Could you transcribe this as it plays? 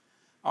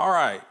All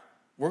right,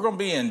 we're going to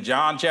be in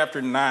John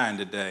chapter 9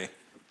 today.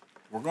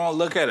 We're going to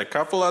look at a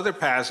couple other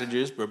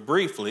passages, but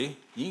briefly,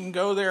 you can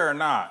go there or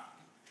not.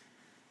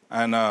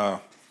 But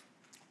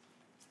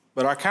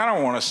I kind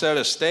of want to set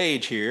a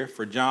stage here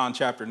for John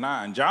chapter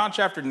 9. John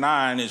chapter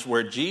 9 is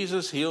where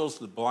Jesus heals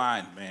the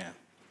blind man.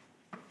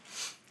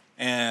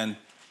 And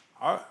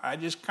I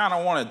just kind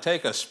of want to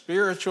take a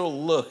spiritual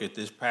look at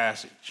this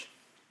passage.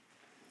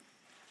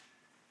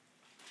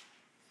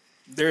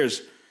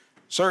 There's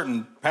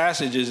certain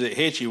passages that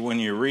hit you when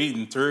you're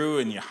reading through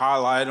and you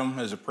highlight them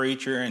as a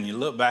preacher and you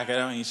look back at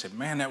them and you say,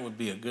 man, that would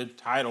be a good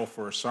title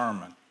for a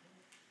sermon.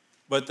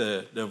 But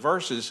the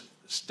verses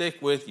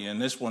stick with you, and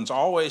this one's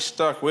always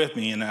stuck with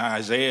me in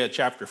Isaiah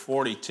chapter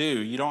 42.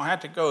 You don't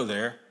have to go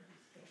there.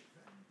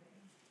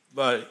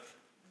 And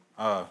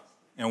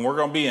we're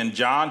going to be in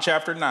John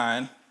chapter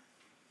 9.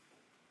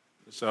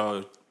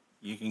 So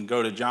you can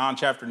go to John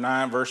chapter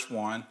 9, verse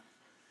 1.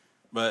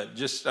 But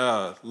just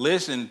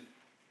listen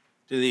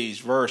to these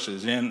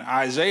verses. In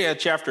Isaiah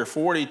chapter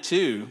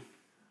 42,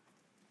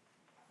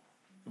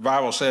 the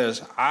Bible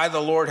says, I, the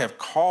Lord, have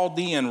called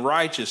thee in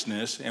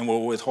righteousness and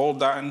will withhold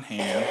thine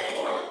hand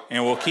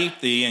and will keep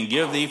thee and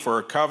give thee for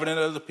a covenant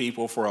of the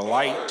people, for a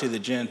light to the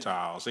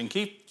Gentiles. And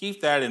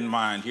keep that in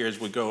mind here as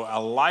we go, a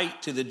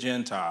light to the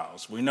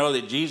Gentiles. We know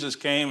that Jesus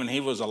came and he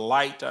was a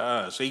light to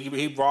us.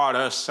 He brought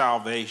us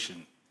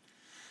salvation.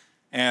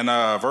 And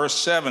verse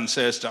 7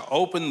 says, to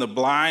open the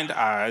blind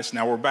eyes.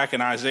 Now we're back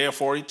in Isaiah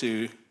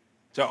 42.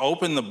 To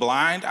open the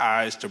blind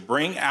eyes, to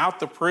bring out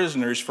the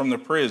prisoners from the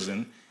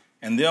prison,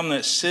 and them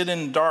that sit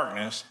in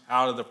darkness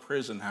out of the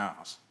prison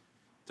house.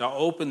 To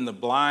open the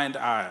blind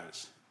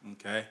eyes,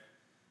 okay?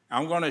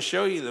 I'm going to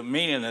show you the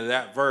meaning of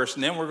that verse,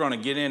 and then we're going to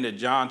get into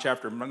John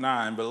chapter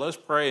 9, but let's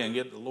pray and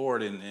get the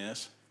Lord in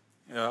this.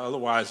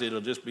 Otherwise, it'll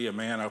just be a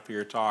man up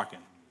here talking.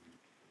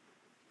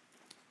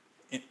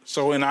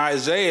 So in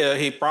Isaiah,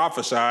 he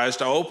prophesies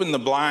to open the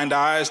blind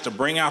eyes, to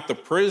bring out the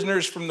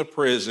prisoners from the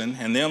prison,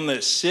 and them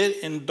that sit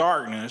in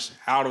darkness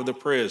out of the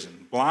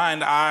prison.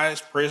 Blind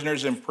eyes,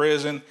 prisoners in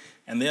prison,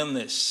 and them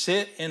that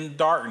sit in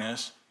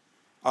darkness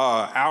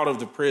out of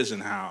the prison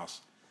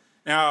house.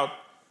 Now,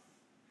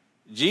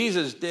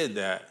 Jesus did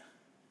that.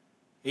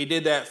 He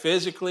did that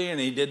physically and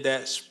he did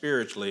that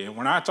spiritually. And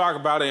when I talk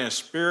about it in a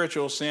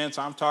spiritual sense,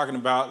 I'm talking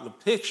about the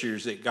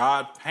pictures that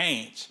God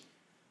paints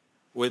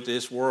with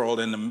this world,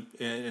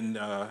 and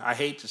I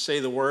hate to say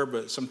the word,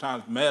 but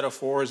sometimes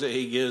metaphors that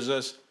he gives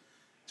us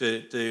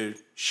to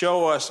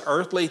show us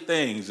earthly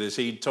things, as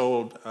he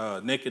told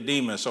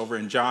Nicodemus over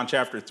in John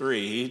chapter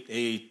 3.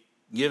 He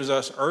gives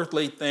us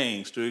earthly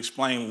things to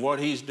explain what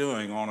he's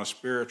doing on a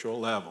spiritual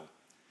level.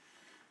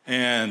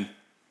 And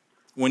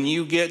when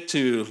you get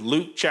to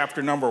Luke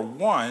chapter number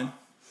 1,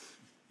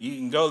 you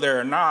can go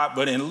there or not,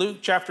 but in Luke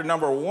chapter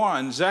number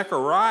 1,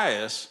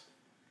 Zacharias,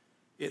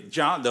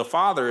 the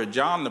father of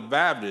John the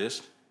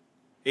Baptist,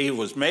 he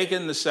was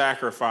making the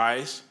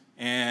sacrifice,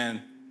 and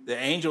the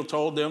angel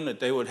told them that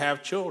they would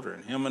have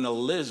children. Him and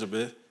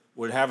Elizabeth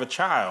would have a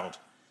child.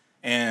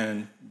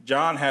 And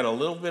John had a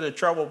little bit of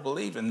trouble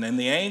believing, and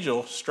the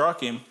angel struck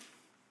him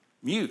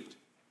mute.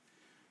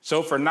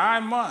 So for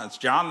 9 months,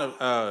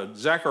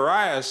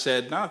 Zacharias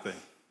said nothing.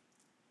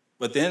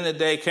 But then the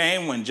day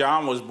came when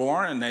John was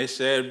born, and they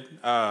said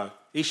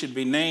he should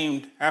be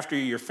named after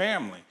your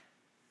family.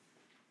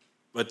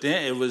 But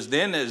then it was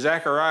then that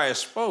Zacharias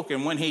spoke,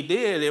 and when he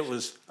did, it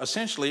was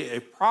essentially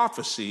a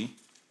prophecy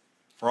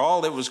for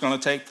all that was going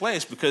to take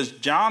place, because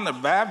John the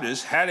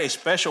Baptist had a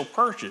special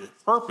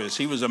purpose.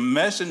 He was a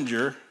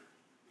messenger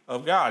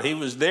of God. He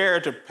was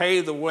there to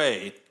pave the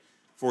way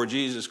for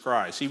Jesus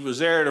Christ. He was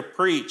there to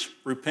preach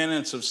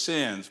repentance of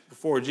sins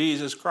before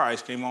Jesus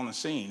Christ came on the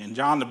scene. And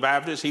John the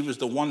Baptist, he was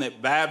the one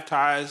that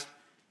baptized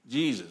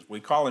Jesus. We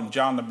call him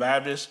John the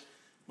Baptist,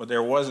 but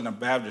there wasn't a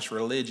Baptist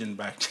religion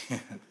back then.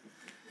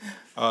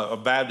 A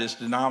Baptist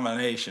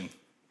denomination.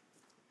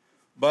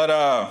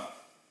 But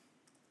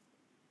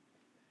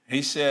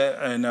he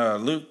said in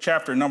Luke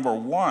chapter number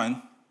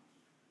 1,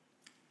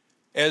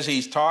 as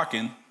he's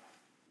talking,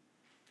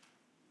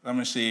 let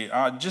me see,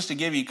 just to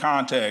give you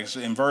context,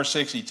 in verse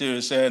 62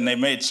 it said, and they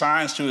made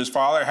signs to his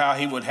father how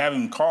he would have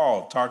him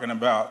called, talking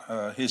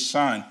about his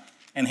son.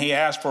 And he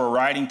asked for a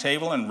writing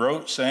table and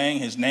wrote, saying,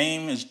 his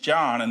name is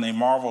John, and they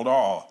marveled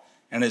all.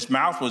 And his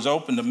mouth was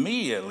opened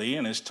immediately,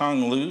 and his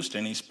tongue loosed,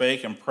 and he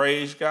spake and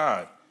praised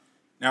God.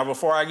 Now,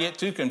 before I get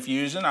too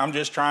confusing, I'm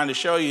just trying to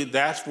show you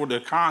that's what the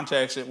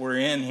context that we're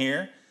in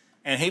here.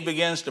 And he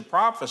begins to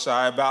prophesy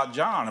about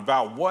John,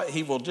 about what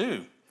he will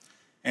do.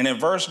 And in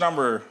verse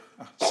number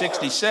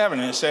 67,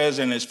 it says,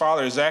 and his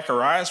father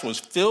Zacharias was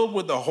filled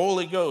with the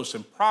Holy Ghost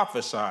and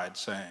prophesied,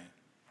 saying,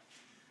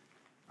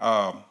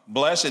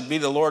 blessed be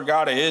the Lord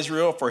God of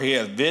Israel, for he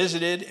hath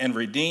visited and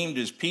redeemed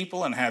his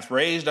people, and hath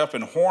raised up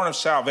an horn of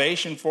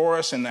salvation for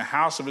us in the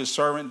house of his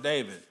servant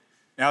David.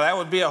 Now that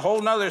would be a whole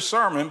nother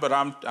sermon, but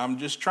I'm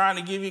just trying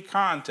to give you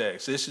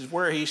context. This is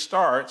where he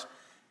starts.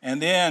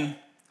 And then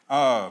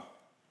go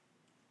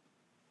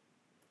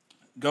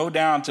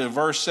down to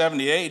verse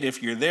 78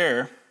 if you're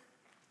there.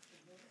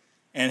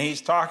 And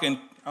he's talking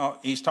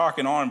he's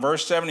talking on in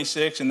verse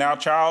 76, and thou,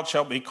 child,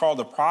 shalt be called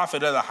the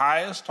prophet of the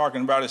highest,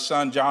 talking about his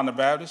son John the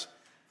Baptist.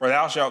 For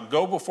thou shalt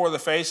go before the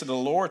face of the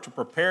Lord to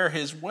prepare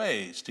his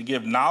ways, to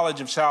give knowledge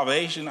of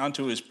salvation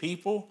unto his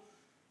people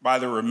by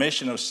the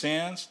remission of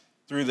sins,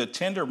 through the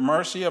tender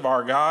mercy of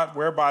our God,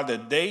 whereby the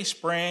day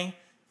spring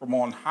from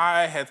on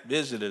high hath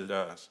visited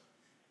us.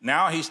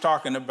 Now he's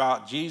talking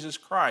about Jesus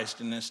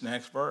Christ in this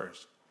next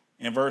verse.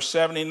 In verse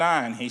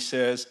 79, he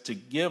says, to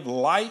give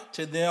light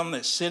to them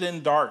that sit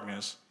in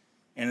darkness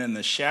and in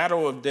the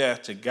shadow of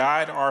death, to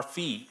guide our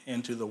feet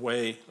into the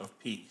way of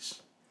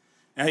peace.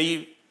 Now,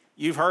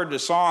 you've heard the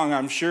song,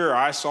 I'm sure,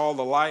 I Saw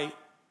the Light.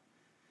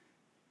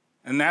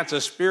 And that's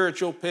a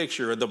spiritual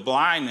picture of the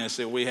blindness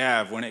that we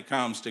have when it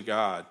comes to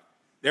God.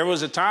 There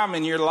was a time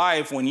in your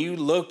life when you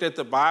looked at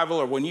the Bible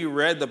or when you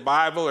read the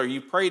Bible or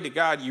you prayed to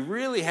God, you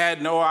really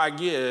had no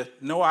idea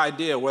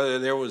whether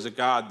there was a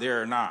God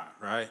there or not,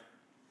 right?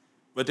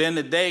 But then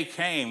the day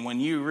came when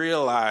you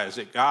realized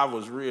that God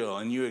was real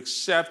and you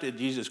accepted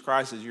Jesus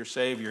Christ as your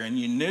Savior and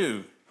you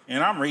knew,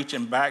 and I'm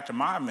reaching back to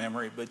my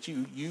memory, but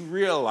you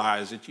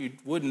realized that you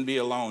wouldn't be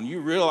alone. You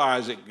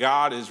realized that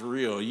God is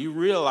real. You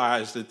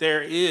realized that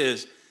there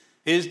is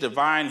his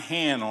divine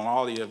hand on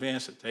all the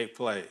events that take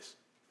place.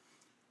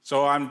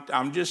 So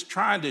I'm just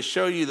trying to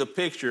show you the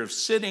picture of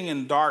sitting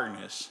in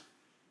darkness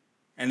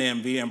and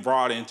then being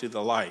brought into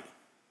the light.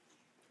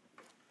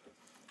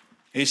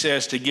 He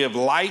says to give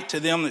light to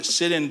them that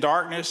sit in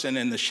darkness and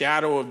in the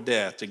shadow of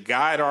death, to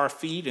guide our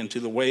feet into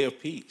the way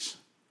of peace.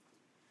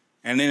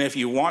 And then if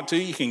you want to,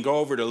 you can go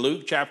over to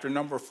Luke chapter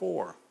number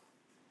 4.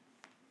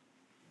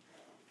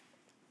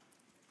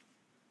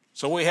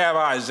 So we have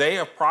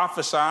Isaiah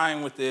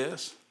prophesying with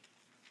this,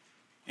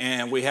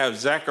 and we have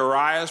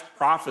Zechariah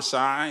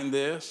prophesying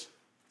this.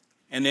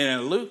 And then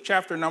in Luke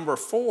chapter number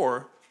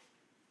 4,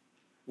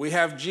 we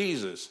have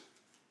Jesus.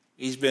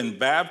 He's been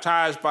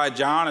baptized by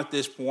John at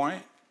this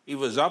point. He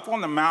was up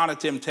on the Mount of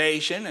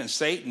Temptation, and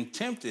Satan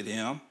tempted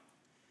him.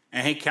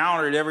 And he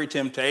countered every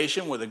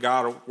temptation with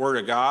the word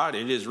of God.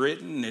 It is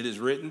written, it is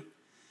written.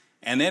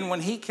 And then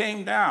when he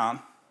came down,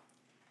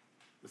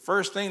 the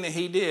first thing that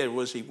he did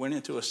was he went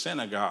into a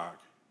synagogue.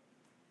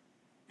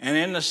 And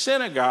in the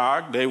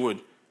synagogue, they would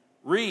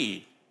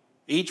read.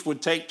 Each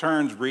would take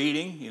turns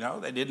reading. You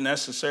know, they didn't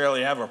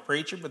necessarily have a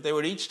preacher, but they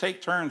would each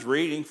take turns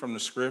reading from the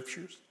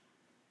scriptures.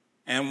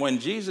 And when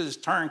Jesus'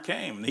 turn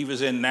came, he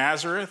was in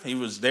Nazareth. He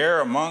was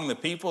there among the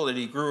people that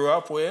he grew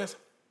up with.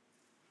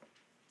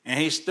 And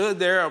he stood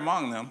there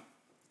among them,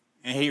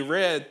 and he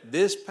read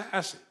this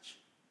passage.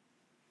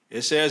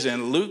 It says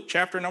in Luke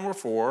chapter number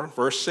 4,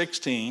 verse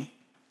 16,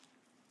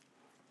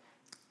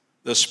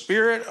 the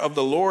Spirit of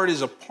the Lord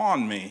is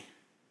upon me,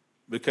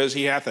 because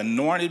he hath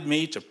anointed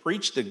me to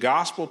preach the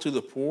gospel to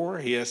the poor.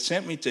 He hath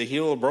sent me to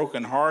heal the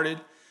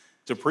brokenhearted,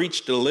 to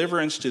preach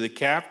deliverance to the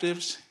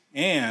captives,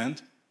 and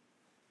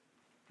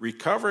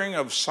recovering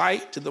of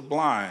sight to the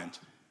blind,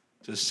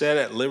 to set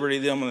at liberty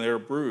them that are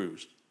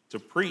bruised, to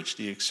preach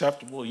the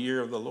acceptable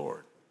year of the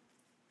Lord.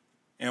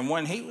 And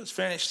when he was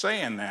finished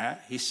saying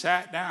that, he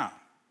sat down.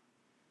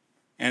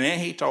 And then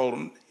he told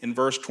them in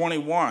verse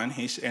 21,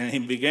 and he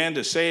began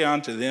to say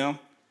unto them,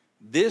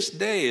 this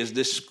day is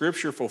this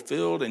scripture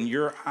fulfilled in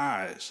your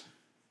eyes.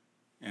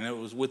 And it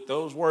was with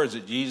those words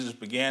that Jesus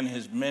began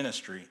his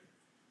ministry.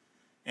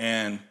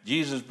 And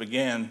Jesus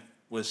began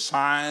with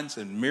signs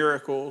and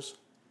miracles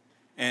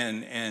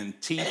and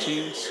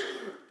teachings,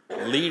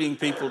 leading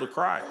people to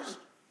Christ,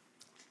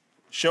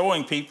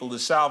 showing people the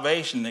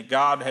salvation that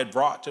God had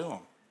brought to them.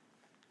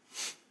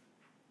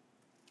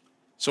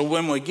 So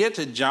when we get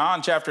to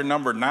John chapter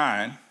number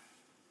 9,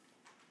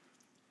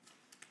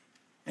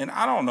 and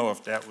I don't know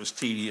if that was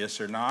tedious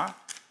or not,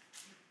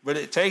 but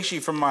it takes you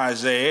from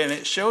Isaiah and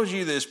it shows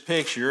you this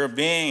picture of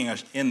being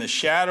in the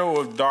shadow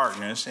of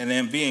darkness and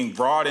then being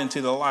brought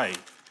into the light.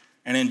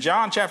 And in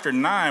John chapter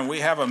 9, we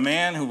have a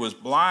man who was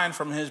blind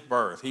from his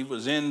birth. He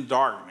was in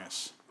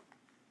darkness.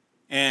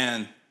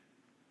 And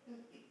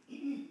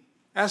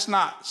that's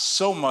not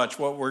so much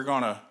what we're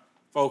going to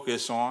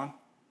focus on.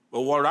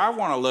 But what I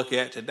want to look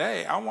at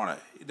today,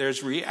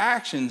 there's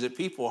reactions that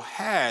people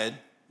had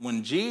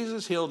when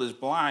Jesus healed his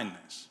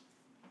blindness.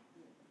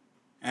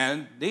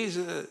 And these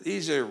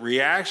are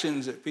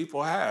reactions that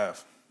people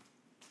have.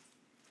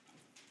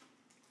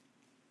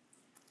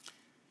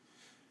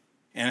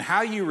 And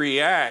how you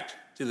react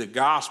to the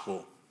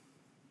gospel,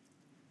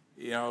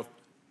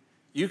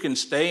 you can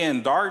stay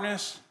in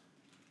darkness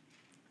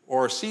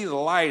or see the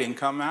light and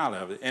come out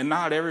of it. And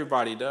not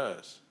everybody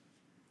does.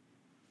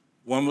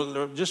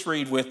 Just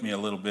read with me a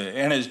little bit.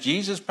 And as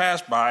Jesus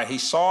passed by, he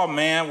saw a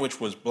man which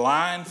was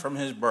blind from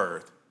his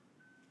birth.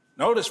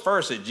 Notice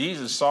first that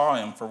Jesus saw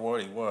him for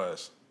what he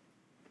was.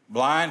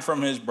 Blind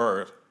from his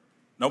birth.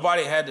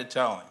 Nobody had to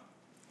tell him.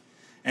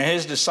 And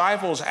his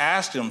disciples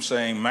asked him,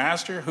 saying,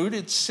 Master, who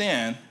did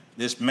sin,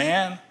 this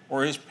man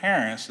or his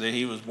parents, that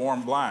he was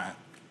born blind?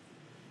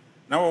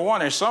 Number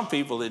one, there's some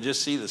people that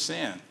just see the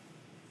sin.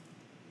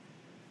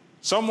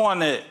 Someone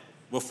that,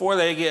 before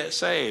they get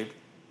saved,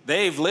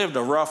 they've lived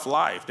a rough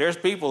life. There's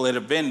people that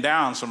have been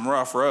down some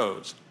rough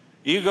roads.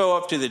 You go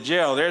up to the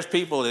jail, there's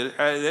people that,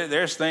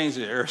 there's things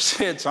that are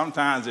said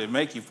sometimes that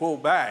make you pull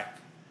back.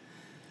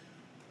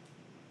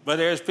 But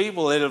there's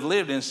people that have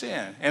lived in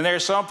sin. And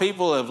there's some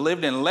people that have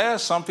lived in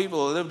less, some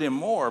people have lived in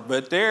more.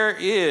 But there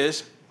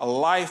is a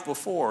life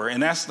before,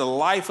 and that's the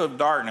life of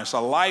darkness, a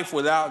life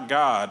without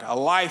God, a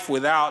life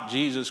without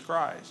Jesus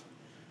Christ.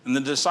 And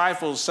the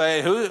disciples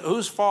say,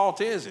 whose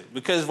fault is it?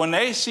 Because when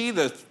they see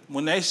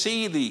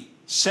the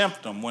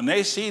symptom, when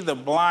they see the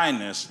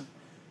blindness,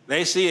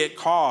 they see it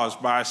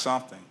caused by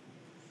something.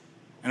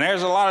 And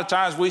there's a lot of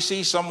times we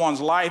see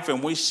someone's life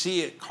and we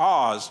see it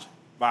caused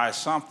by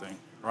something,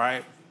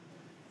 right?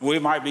 We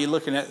might be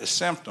looking at the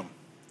symptom.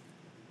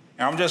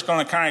 And I'm just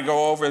going to kind of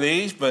go over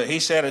these, but he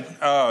said,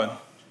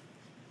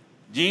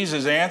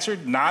 Jesus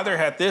answered, neither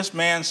hath this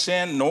man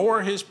sinned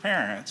nor his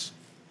parents,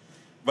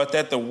 but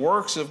that the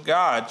works of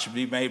God should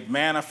be made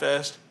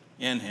manifest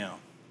in him.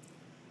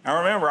 Now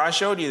remember, I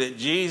showed you that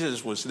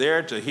Jesus was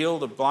there to heal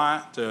the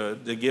blind, to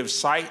give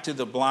sight to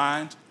the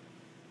blind.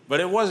 But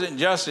it wasn't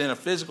just in a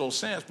physical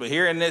sense. But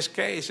here in this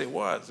case, it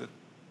was.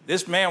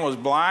 This man was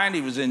blind.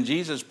 He was in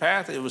Jesus'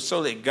 path. It was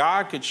so that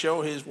God could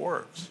show his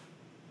works.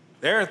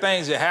 There are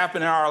things that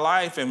happen in our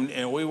life,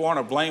 and we want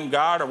to blame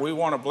God or we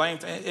want to blame.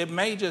 It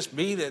may just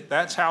be that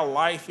that's how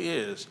life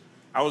is.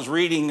 I was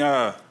reading,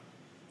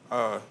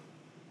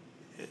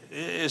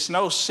 it's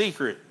no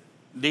secret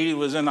Dee Dee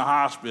was in the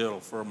hospital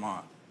for a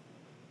month.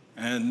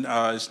 And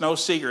it's no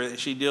secret that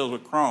she deals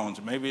with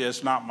Crohn's. Maybe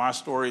it's not my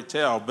story to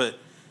tell, but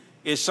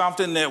it's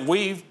something that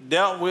we've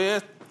dealt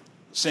with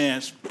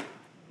since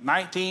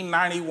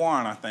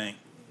 1991, I think.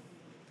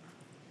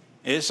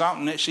 It's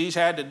something that she's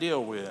had to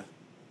deal with.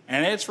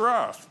 And it's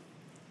rough.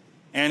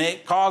 And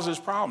it causes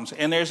problems.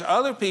 And there's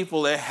other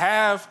people that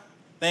have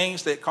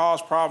things that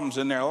cause problems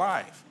in their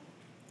life.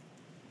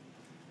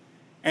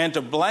 And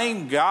to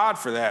blame God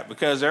for that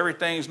because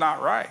everything's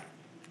not right,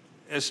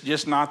 it's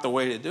just not the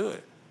way to do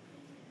it.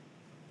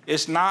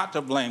 It's not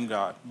to blame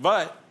God,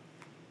 but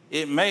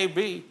it may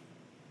be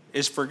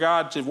it's for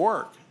God to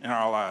work in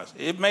our lives.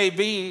 It may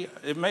be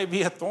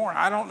a thorn.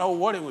 I don't know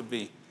what it would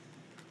be.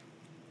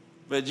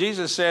 But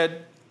Jesus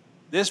said,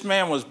 this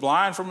man was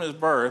blind from his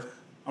birth.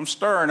 I'm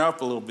stirring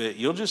up a little bit.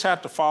 You'll just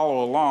have to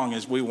follow along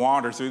as we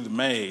wander through the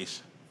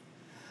maze.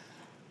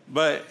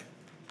 But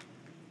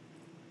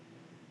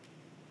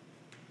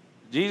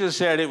Jesus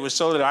said it was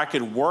so that I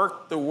could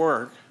work the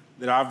work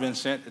that I've been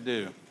sent to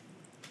do.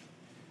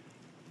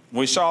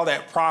 We saw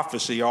that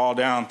prophecy all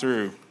down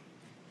through.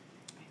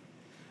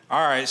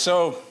 All right,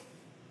 so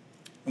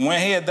when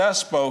he had thus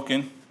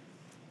spoken,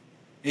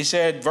 he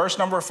said, verse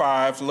number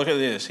 5, look at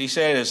this. He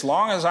said, as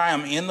long as I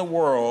am in the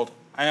world,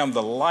 I am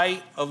the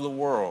light of the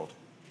world.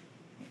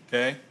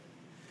 Okay?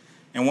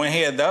 And when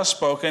he had thus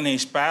spoken, he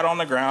spat on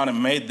the ground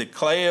and made the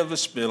clay of the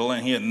spittle,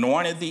 and he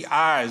anointed the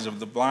eyes of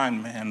the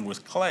blind man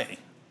with clay,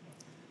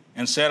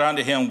 and said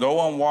unto him,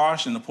 go and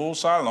wash in the pool of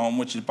Siloam,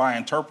 which is by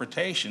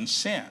interpretation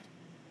sent.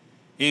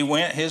 He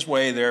went his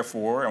way,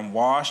 therefore, and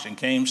washed and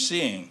came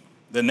seeing.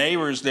 The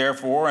neighbors,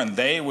 therefore, and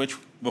they which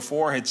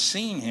before had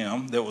seen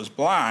him that was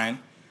blind,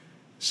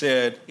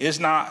 said, is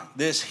not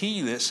this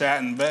he that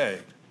sat and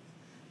begged?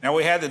 Now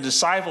we had the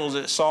disciples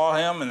that saw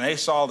him, and they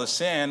saw the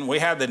sin. We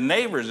have the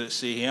neighbors that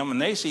see him,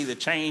 and they see the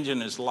change in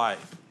his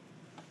life.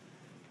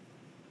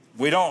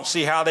 We don't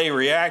see how they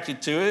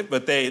reacted to it,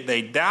 but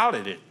they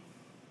doubted it.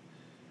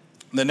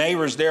 The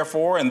neighbors,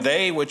 therefore, and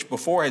they which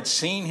before had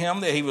seen him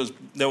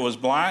that was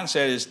blind,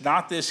 said, is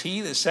not this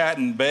he that sat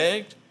and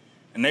begged?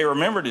 And they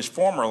remembered his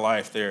former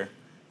life there.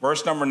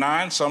 Verse number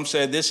 9, some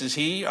said, this is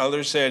he.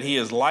 Others said, he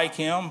is like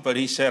him. But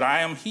he said,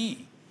 I am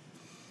he.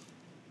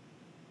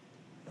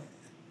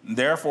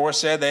 Therefore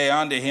said they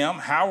unto him,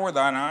 how were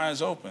thine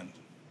eyes opened?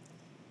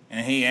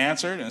 And he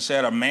answered and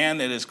said, a man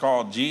that is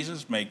called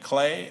Jesus made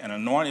clay and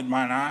anointed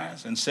mine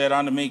eyes, and said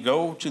unto me,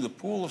 go to the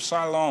pool of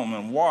Siloam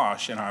and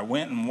wash. And I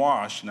went and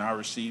washed, and I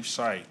received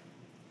sight.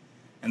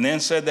 And then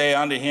said they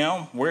unto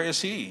him, where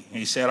is he?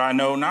 He said, I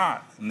know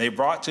not. And they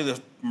brought to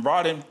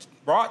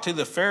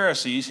the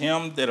Pharisees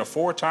him that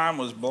aforetime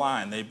was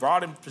blind. They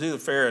brought him to the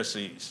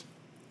Pharisees.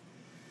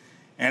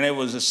 And it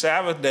was the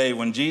Sabbath day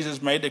when Jesus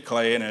made the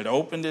clay and had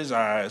opened his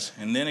eyes.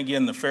 And then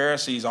again the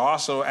Pharisees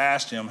also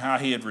asked him how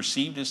he had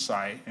received his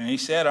sight. And he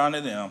said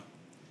unto them,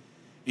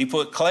 he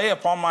put clay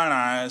upon mine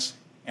eyes,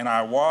 and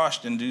I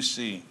washed and do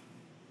see.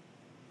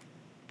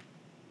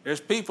 There's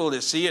people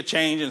that see a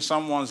change in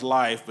someone's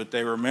life, but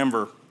they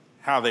remember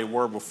how they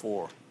were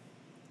before.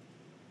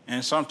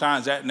 And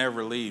sometimes that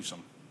never leaves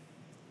them.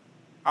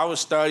 I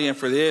was studying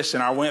for this,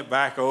 and I went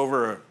back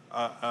over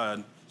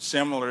a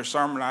similar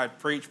sermon I had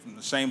preached from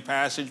the same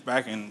passage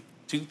back in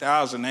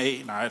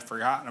 2008, and I had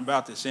forgotten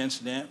about this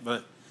incident.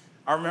 But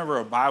I remember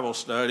a Bible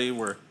study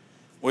where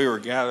we were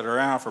gathered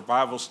around for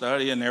Bible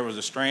study, and there was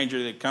a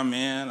stranger that come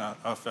in,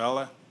 a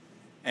fella,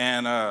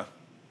 and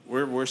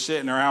we're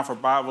sitting around for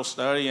Bible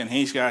study, and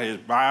he's got his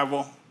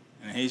Bible,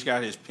 and he's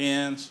got his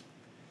pens.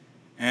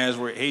 And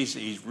as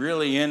he's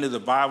really into the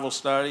Bible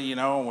study, you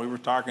know, and we were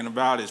talking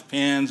about his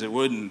pens. It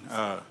wouldn't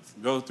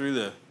go through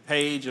the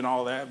page and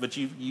all that, but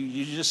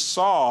you just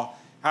saw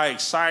how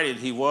excited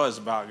he was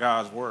about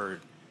God's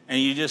word. And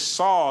you just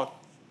saw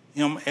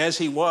him as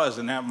he was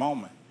in that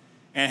moment.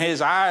 And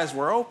his eyes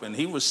were open.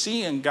 He was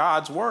seeing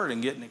God's word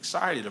and getting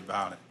excited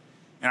about it.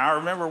 And I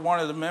remember one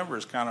of the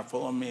members kind of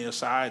pulling me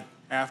aside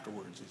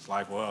afterwards. He's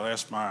like, well,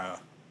 that's my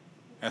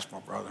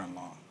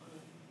brother-in-law.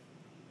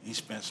 He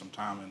spent some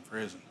time in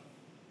prison.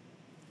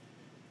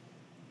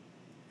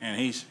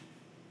 And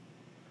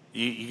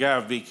you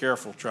got to be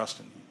careful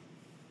trusting him,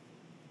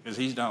 because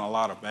he's done a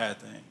lot of bad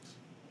things.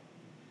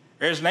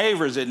 There's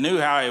neighbors that knew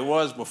how it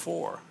was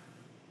before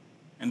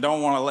and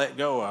don't want to let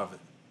go of it.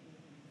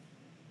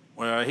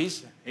 Well,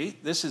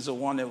 this is the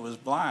one that was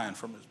blind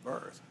from his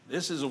birth.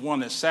 This is the one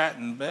that sat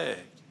and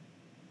begged.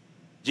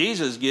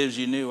 Jesus gives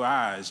you new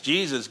eyes.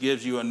 Jesus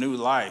gives you a new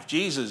life.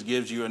 Jesus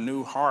gives you a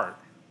new heart.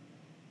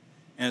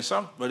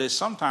 But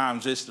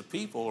sometimes it's the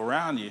people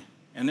around you.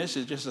 And this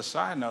is just a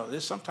side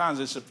note. Sometimes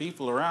it's the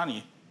people around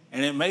you.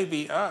 And it may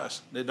be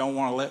us that don't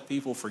want to let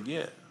people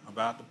forget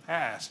about the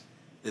past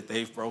that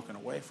they've broken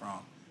away from,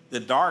 the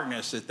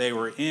darkness that they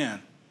were in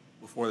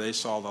before they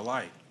saw the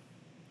light.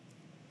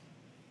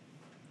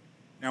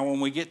 Now,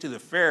 when we get to the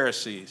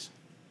Pharisees,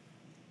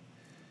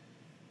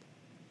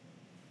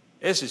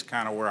 this is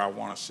kind of where I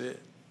want to sit,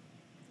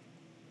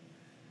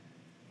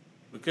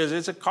 because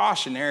it's a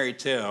cautionary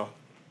tale.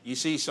 You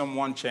see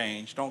someone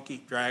change, don't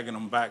keep dragging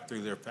them back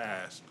through their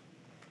past.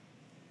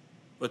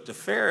 But the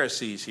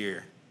Pharisees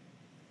here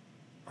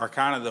are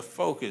kind of the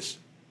focus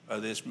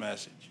of this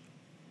message.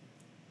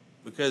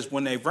 Because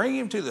when they bring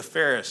him to the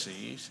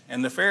Pharisees,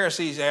 and the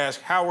Pharisees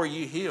ask, how were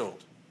you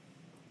healed?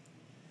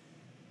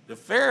 The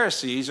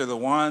Pharisees are the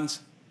ones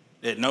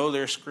that know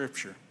their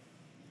scripture.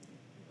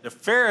 The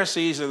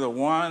Pharisees are the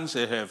ones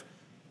that have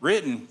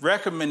written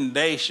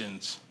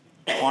recommendations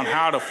on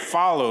how to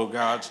follow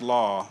God's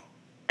law.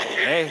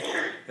 They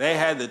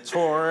had the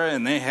Torah,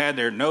 and they had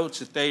their notes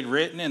that they'd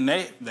written, and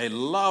they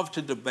love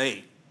to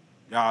debate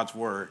God's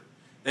word.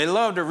 They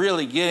love to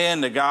really get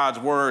into God's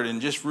word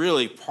and just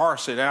really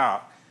parse it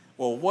out.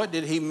 Well, what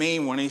did he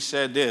mean when he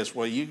said this?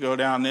 Well, you go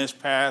down this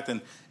path,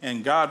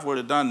 and God would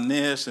have done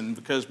this, and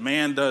because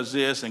man does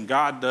this, and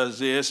God does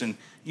this, and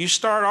you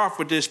start off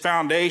with this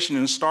foundation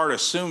and start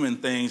assuming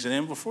things, and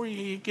then before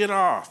you get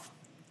off.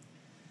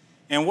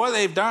 And what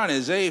they've done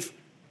is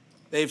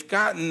they've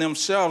gotten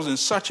themselves in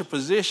such a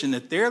position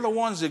that they're the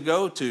ones that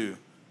go to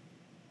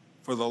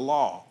for the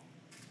law.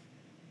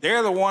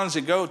 They're the ones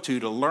that go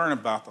to learn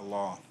about the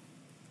law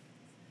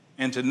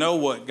and to know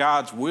what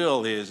God's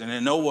will is and to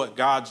know what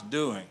God's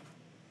doing.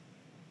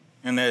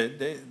 And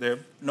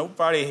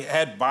nobody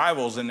had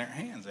Bibles in their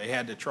hands. They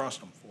had to trust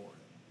them for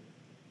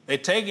it. They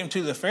take him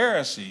to the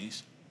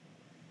Pharisees,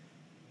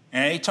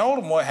 and he told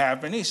them what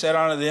happened. He said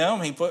unto them,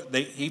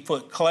 he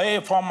put clay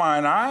upon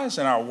mine eyes,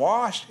 and I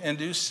washed and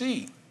do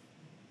see.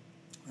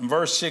 In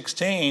verse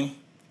 16,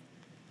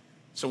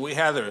 so we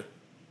have the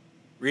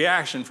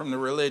reaction from the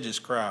religious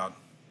crowd,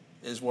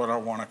 is what I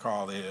want to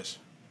call this.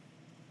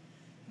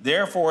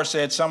 Therefore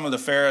said some of the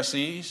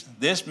Pharisees,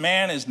 this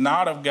man is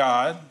not of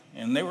God.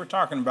 And they were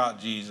talking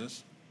about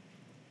Jesus.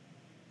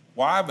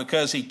 Why?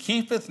 Because he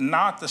keepeth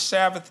not the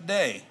Sabbath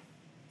day.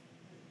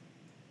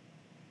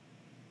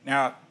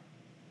 Now,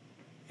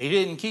 he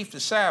didn't keep the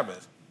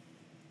Sabbath.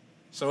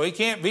 So he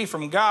can't be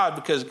from God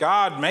because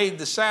God made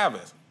the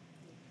Sabbath.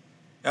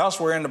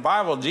 Elsewhere in the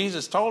Bible,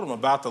 Jesus told them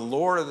about the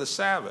Lord of the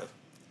Sabbath.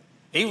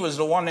 He was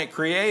the one that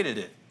created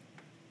it.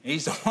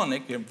 He's the one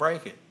that can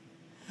break it.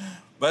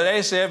 But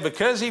they said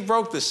because he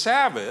broke the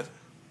Sabbath,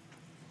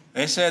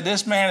 they said,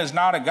 this man is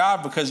not a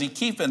God because he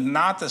keepeth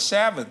not the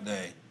Sabbath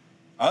day.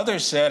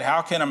 Others said,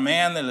 how can a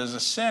man that is a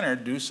sinner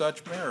do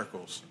such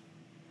miracles?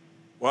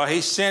 Well,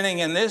 he's sinning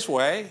in this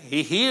way.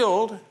 He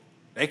healed.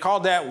 They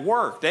called that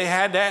work. They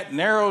had that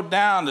narrowed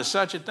down to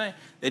such a thing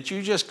that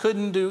you just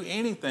couldn't do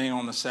anything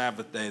on the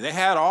Sabbath day. They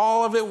had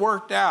all of it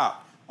worked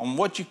out on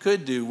what you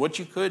could do, what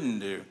you couldn't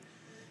do.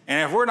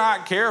 And if we're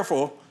not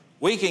careful,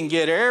 we can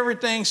get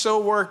everything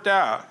so worked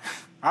out.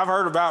 I've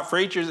heard about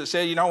preachers that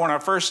said, when I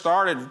first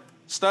started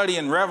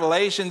studying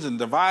Revelations and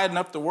dividing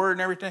up the word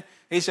and everything,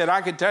 he said,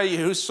 I could tell you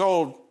who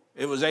sold,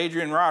 it was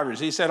Adrian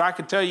Rogers. He said, I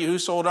could tell you who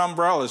sold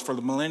umbrellas for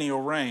the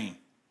millennial reign.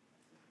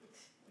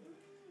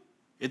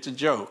 It's a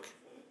joke.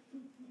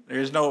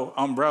 There's no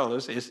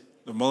umbrellas.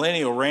 The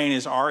millennial reign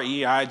is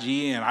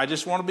R-E-I-G-N. I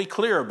just want to be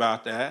clear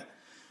about that.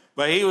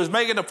 But he was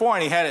making the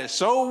point. He had it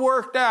so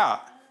worked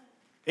out.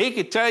 He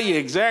could tell you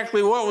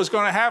exactly what was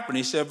going to happen.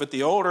 He said, but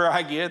the older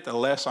I get, the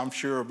less I'm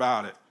sure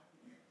about it.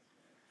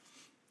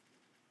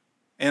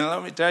 And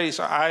let me tell you,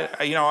 so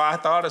I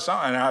thought of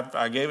something.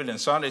 I gave it in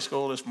Sunday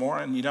school this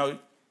morning.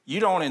 You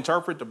don't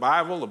interpret the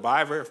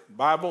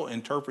Bible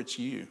interprets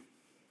you.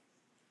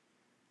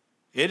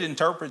 It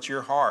interprets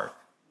your heart.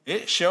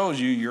 It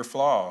shows you your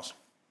flaws.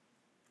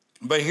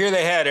 But here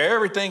they had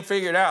everything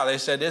figured out. They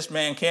said, this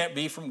man can't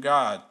be from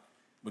God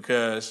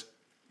because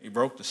he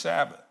broke the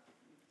Sabbath.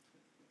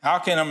 How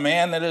can a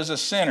man that is a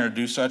sinner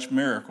do such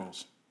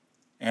miracles?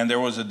 And there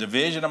was a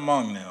division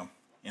among them,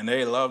 and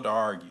they loved to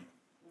argue.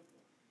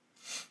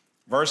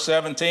 Verse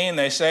 17,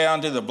 they say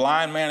unto the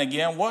blind man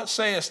again, what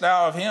sayest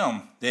thou of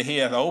him, that he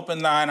hath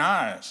opened thine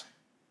eyes?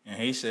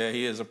 And he said,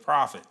 he is a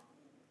prophet.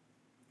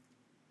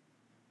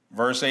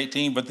 Verse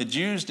 18, but the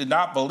Jews did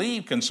not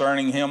believe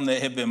concerning him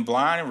that had been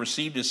blind and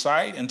received his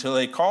sight until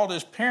they called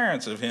his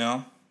parents of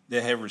him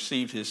that had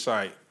received his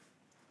sight.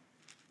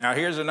 Now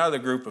here's another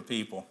group of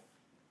people.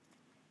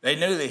 They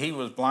knew that he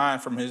was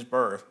blind from his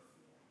birth.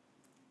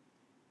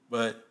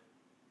 But,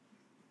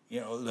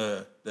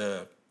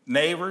 the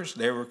neighbors,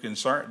 they were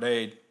concerned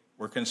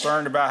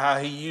about how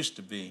he used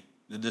to be.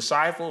 The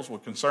disciples were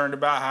concerned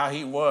about how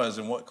he was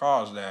and what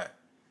caused that.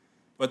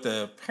 But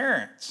the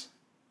parents,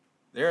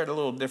 they're at a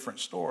little different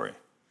story.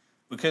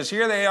 Because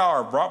here they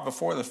are brought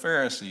before the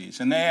Pharisees,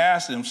 and they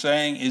asked him,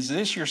 saying, is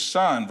this your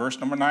son, verse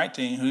number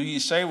 19, who ye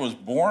say was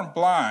born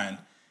blind?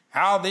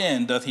 How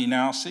then doth he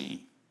now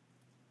see?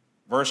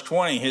 Verse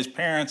 20, his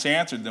parents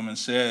answered them and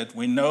said,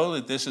 we know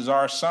that this is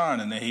our son,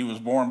 and that he was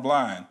born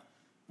blind.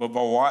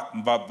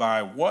 But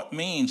by what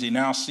means he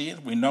now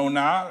seeth, we know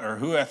not, or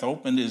who hath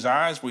opened his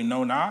eyes, we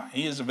know not.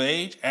 He is of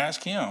age,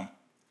 ask him.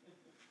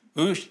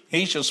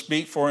 He shall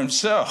speak for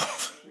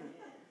himself.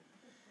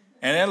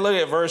 And then look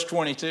at verse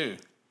 22.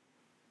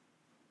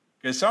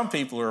 Because some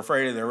people are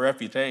afraid of their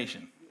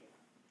reputation.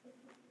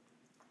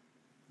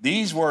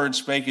 These words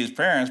spake his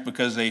parents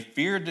because they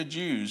feared the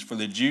Jews, for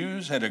the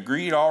Jews had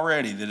agreed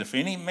already that if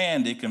any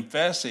man did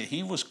confess that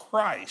he was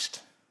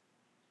Christ,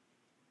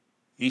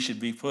 he should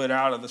be put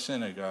out of the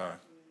synagogue.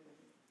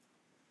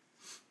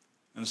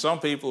 And some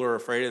people are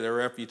afraid of their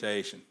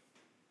reputation.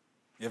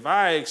 If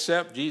I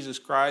accept Jesus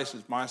Christ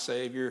as my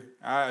Savior,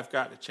 I've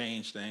got to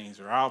change things,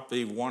 or I'll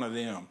be one of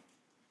them.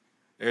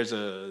 There's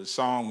a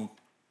song,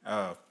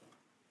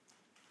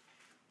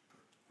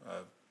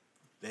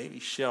 Davy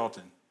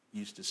Shelton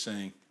used to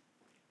sing.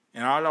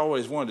 And I'd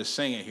always wanted to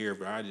sing it here,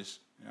 but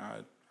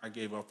I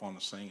gave up on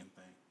the singing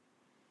thing.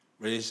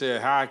 But he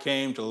said, how I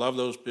came to love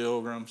those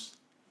pilgrims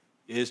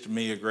is to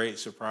me a great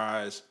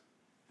surprise.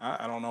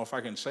 I don't know if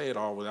I can say it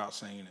all without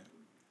singing it.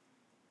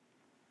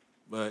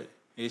 But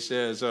he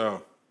says,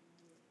 how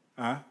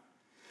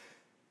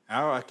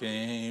I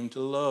came to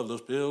love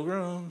those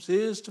pilgrims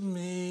is to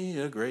me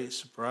a great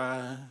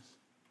surprise.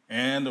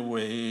 And the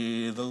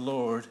way the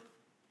Lord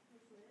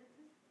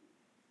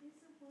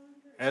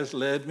has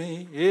led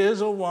me is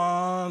a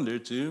wonder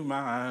to my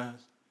eyes.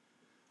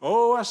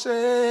 Oh, I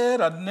said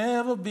I'd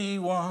never be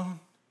one,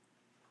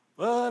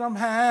 but I'm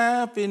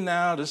happy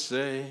now to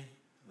say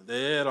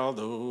that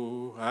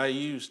although I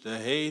used to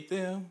hate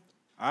them,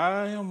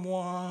 I am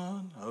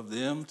one of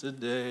them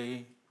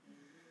today.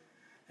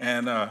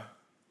 And,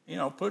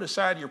 put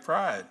aside your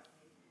pride.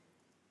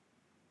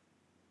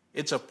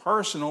 It's a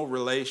personal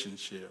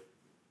relationship.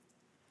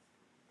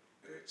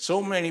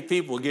 So many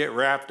people get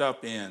wrapped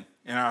up in,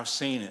 and I've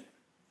seen it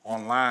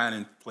online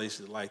and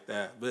places like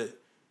that, but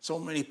so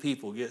many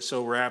people get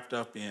so wrapped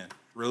up in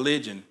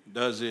religion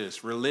does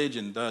this,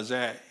 religion does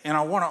that, and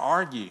I want to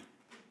argue.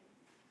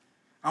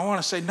 I want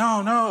to say,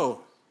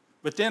 no.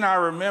 But then I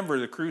remember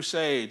the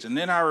Crusades, and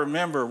then I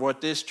remember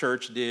what this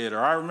church did, or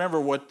I remember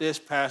what this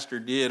pastor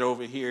did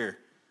over here,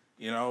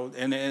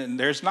 and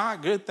there's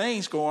not good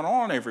things going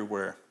on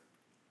everywhere.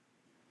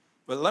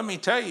 But let me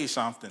tell you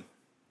something.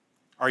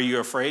 Are you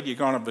afraid you're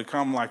going to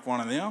become like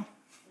one of them?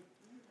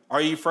 Are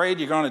you afraid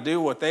you're going to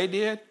do what they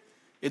did?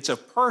 It's a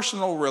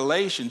personal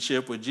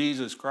relationship with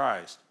Jesus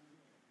Christ.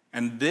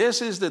 And this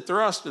is the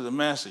thrust of the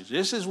message.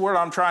 This is what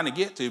I'm trying to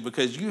get to,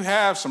 because you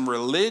have some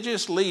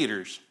religious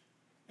leaders,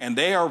 and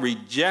they are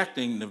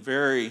rejecting the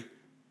very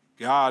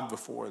God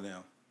before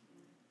them.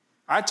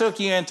 I took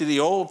you into the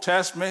Old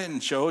Testament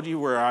and showed you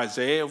where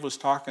Isaiah was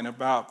talking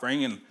about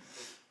bringing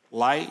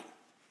light,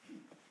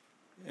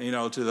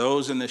 to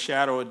those in the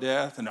shadow of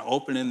death and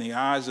opening the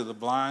eyes of the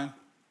blind.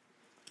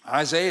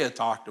 Isaiah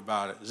talked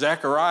about it.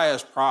 Zechariah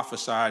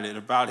prophesied it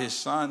about his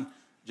son,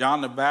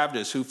 John the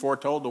Baptist, who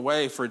foretold the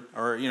way he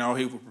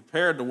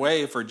prepared the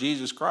way for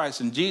Jesus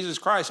Christ. And Jesus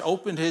Christ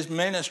opened his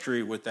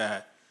ministry with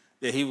that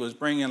he was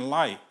bringing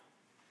light.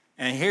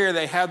 And here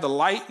they had the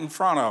light in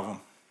front of them.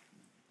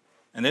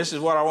 And this is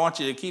what I want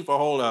you to keep a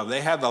hold of.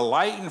 They had the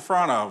light in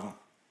front of them,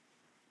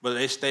 but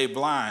they stayed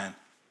blind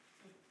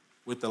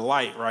with the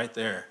light right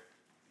there.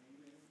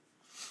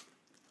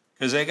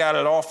 Because they got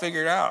it all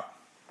figured out.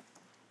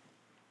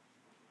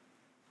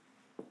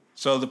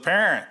 So the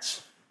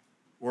parents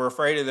were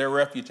afraid of their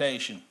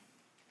reputation.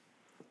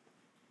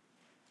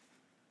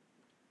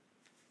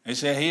 They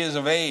said, he is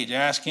of age,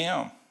 ask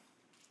him.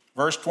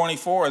 Verse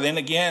 24, then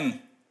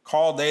again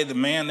called they the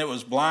man that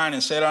was blind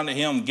and said unto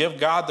him, give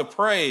God the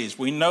praise.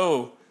 We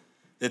know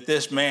that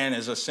this man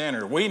is a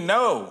sinner. We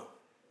know.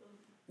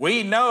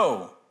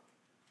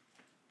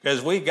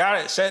 Because we've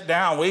got it set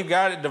down. We've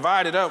got it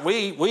divided up.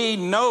 We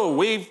know.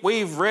 We've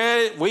read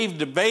it. We've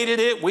debated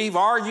it. We've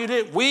argued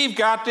it. We've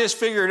got this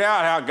figured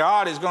out, how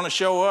God is going to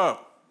show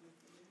up.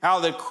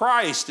 How the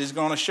Christ is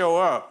going to show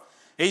up.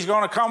 He's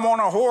going to come on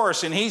a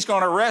horse, and he's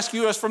going to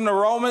rescue us from the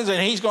Romans, and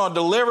he's going to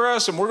deliver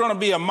us, and we're going to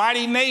be a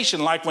mighty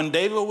nation like when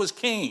David was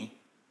king.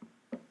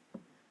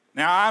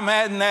 Now, I'm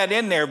adding that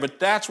in there, but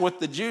that's what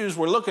the Jews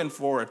were looking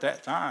for at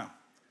that time.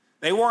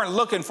 They weren't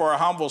looking for a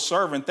humble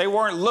servant. They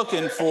weren't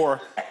looking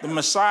for the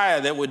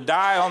Messiah that would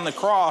die on the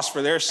cross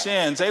for their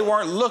sins. They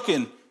weren't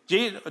looking.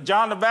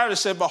 John the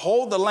Baptist said,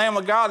 "Behold the Lamb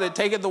of God that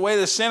taketh away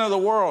the sin of the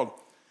world."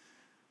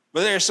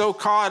 But they're so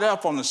caught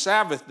up on the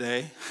Sabbath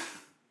day,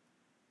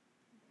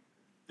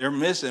 they're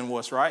missing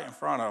what's right in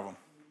front of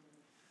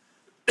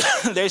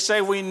them. They say,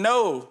 "We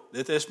know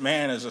that this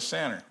man is a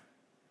sinner."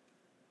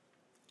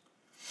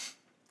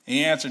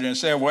 He answered and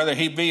said, "Whether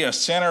he be a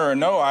sinner or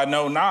no, I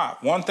know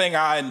not. One thing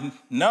I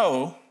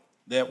know,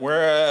 that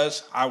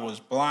whereas I was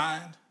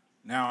blind,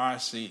 now I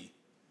see."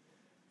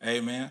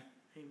 Amen.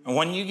 And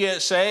when you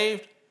get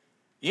saved,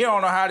 you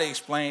don't know how to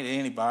explain it to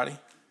anybody.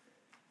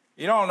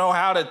 You don't know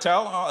how to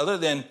tell other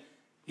than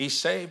he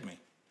saved me.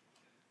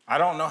 I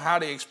don't know how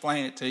to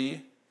explain it to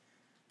you.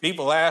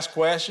 People ask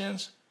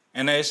questions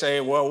and they say,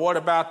 "Well, what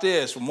about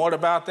this? And what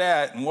about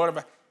that? And what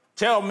about..."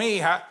 Tell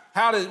me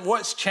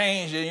what's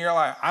changed? And you're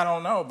like, "I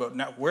don't know, but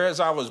now, whereas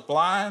I was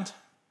blind,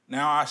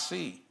 now I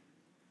see.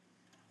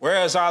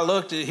 Whereas I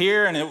looked at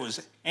here and it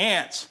was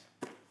ants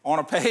on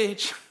a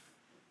page,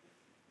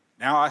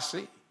 now I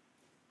see."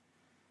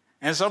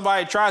 And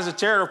somebody tries to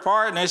tear it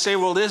apart and they say,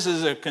 "Well, this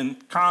is a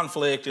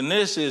conflict and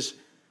this is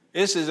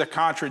a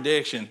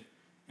contradiction."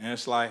 And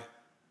it's like,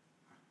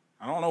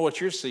 I don't know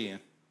what you're seeing,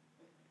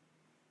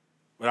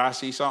 but I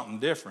see something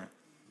different.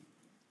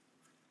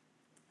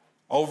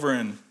 Over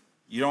in,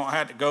 you don't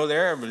have to go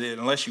there, but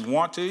unless you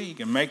want to, you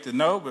can make the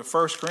note. But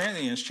 1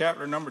 Corinthians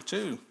chapter number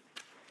 2,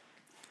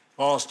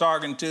 Paul's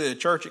talking to the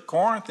church at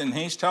Corinth, and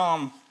he's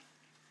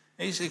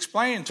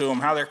explaining to them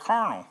how they're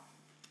carnal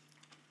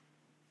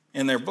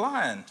and they're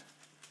blind,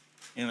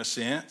 in a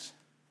sense.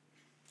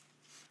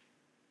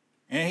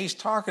 And he's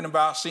talking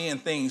about seeing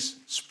things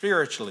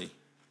spiritually,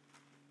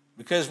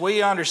 because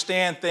we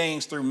understand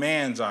things through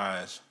man's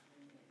eyes.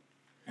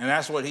 And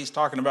that's what he's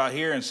talking about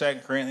here in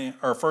 1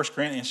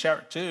 Corinthians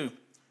chapter 2.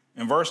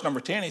 In verse number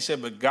 10, he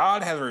said, "But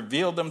God hath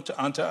revealed them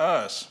unto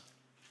us."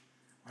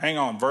 Hang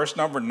on, verse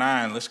number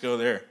 9, let's go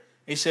there.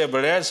 He said,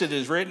 "But as it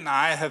is written,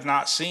 eye hath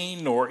not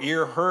seen, nor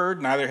ear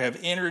heard, neither have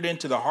entered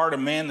into the heart of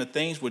man the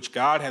things which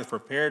God hath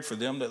prepared for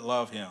them that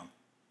love him."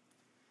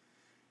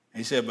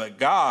 He said, "But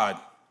God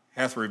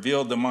hath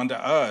revealed them unto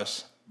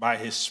us by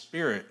his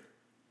Spirit.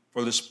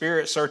 For the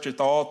Spirit searcheth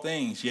all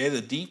things, yea,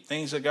 the deep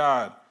things of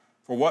God.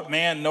 For what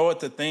man knoweth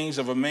the things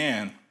of a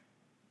man?"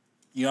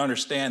 You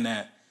understand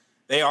that.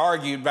 They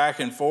argued back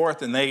and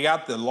forth, and they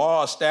got the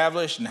law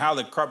established and how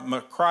the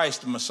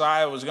Christ, the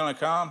Messiah, was going to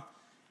come.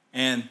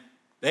 And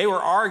they were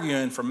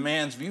arguing from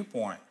man's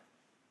viewpoint.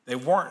 They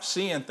weren't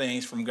seeing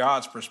things from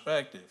God's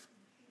perspective.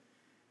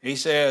 He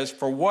says,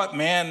 "For what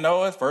man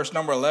knoweth," verse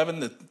number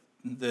 11,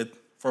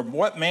 "For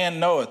what man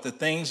knoweth the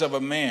things of a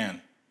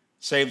man,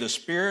 save the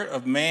spirit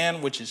of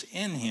man which is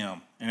in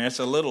him?" And it's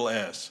a little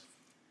s.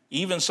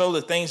 "Even so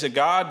the things of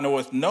God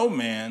knoweth no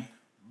man,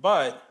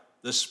 but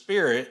the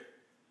Spirit,"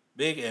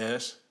 big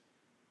S,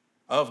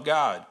 "of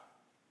God."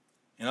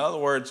 In other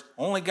words,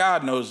 only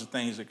God knows the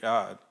things of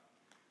God.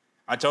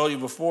 I told you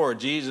before,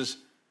 Jesus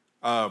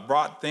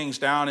brought things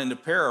down into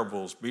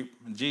parables.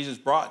 Jesus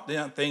brought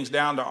things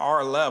down to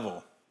our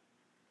level.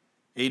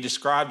 He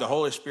described the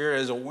Holy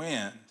Spirit as a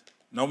wind.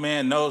 No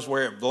man knows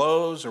where it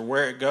blows or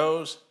where it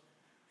goes.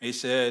 He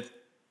said,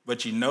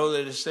 "But you know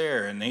that it's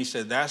there." And he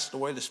said, that's the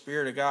way the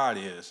Spirit of God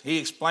is. He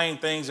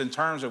explained things in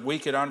terms that we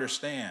could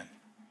understand.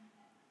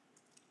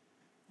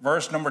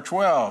 Verse number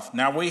 12,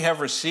 "Now we have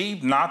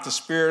received not the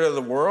spirit of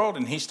the world,"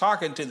 and he's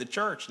talking to the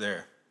church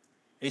there.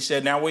 He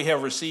said, "Now we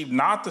have received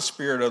not the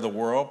spirit of the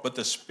world, but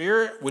the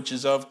Spirit which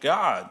is of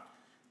God,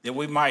 that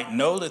we might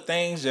know the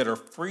things that are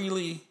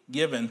freely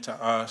given to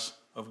us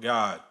of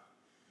God."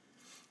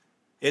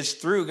 It's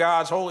through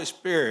God's Holy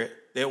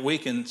Spirit that we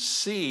can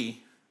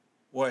see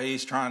what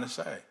he's trying to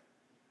say.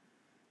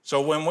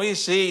 So when we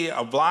see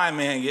a blind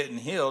man getting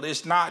healed,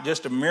 it's not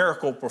just a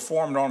miracle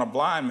performed on a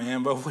blind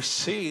man, but we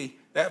see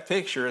that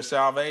picture of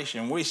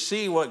salvation. We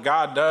see what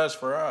God does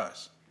for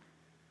us.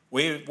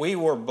 We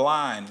were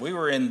blind. We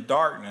were in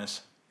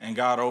darkness, and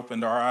God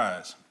opened our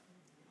eyes.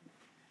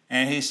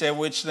 And he said,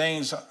 which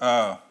things,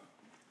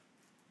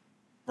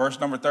 verse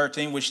number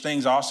 13, "Which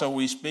things also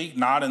we speak,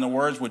 not in the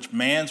words which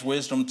man's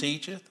wisdom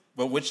teacheth,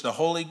 but which the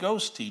Holy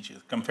Ghost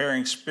teacheth,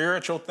 comparing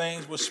spiritual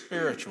things with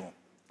spiritual."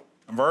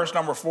 And verse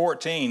number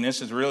 14,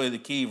 this is really the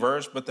key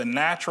verse, "But the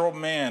natural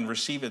man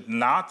receiveth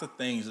not the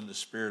things of the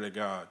Spirit of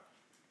God."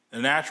 The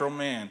natural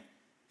man.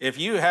 If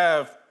you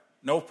have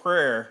no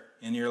prayer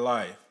in your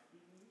life,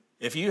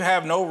 if you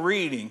have no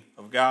reading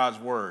of God's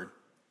word,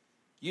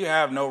 you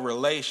have no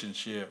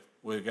relationship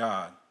with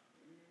God.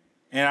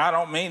 And I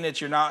don't mean that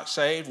you're not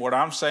saved. What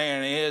I'm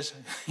saying is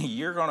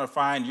you're going to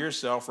find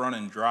yourself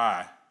running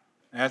dry.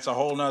 That's a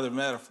whole nother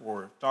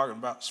metaphor, talking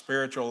about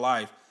spiritual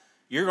life.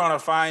 You're going to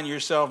find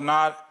yourself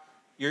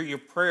your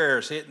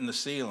prayers hitting the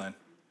ceiling.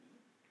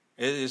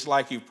 It's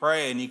like you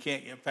pray and you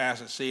can't get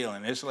past the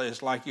ceiling.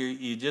 It's like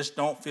you just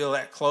don't feel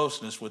that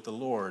closeness with the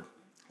Lord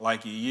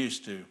like you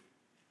used to.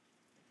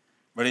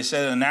 But he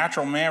said, the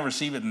natural man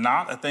receiveth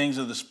not the things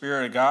of the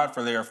Spirit of God,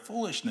 for they are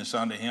foolishness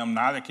unto him,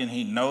 neither can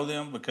he know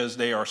them, because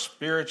they are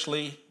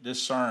spiritually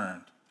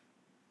discerned.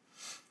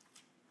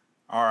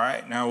 All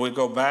right, now we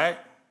go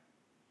back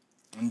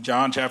in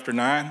John chapter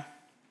 9.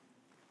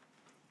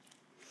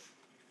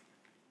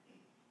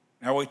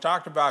 Now we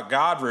talked about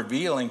God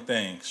revealing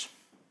things.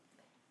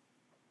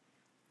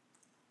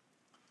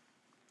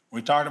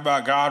 We talked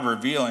about God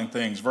revealing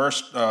things.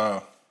 Verse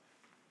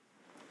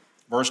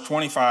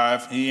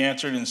 25, he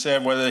answered and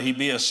said, whether he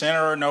be a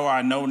sinner or no,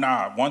 I know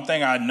not. One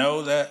thing I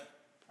know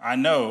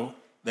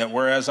that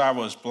whereas I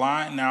was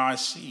blind, now I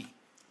see.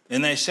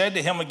 Then they said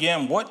to him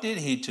again, what did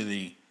he to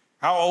thee?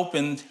 How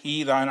opened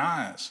he thine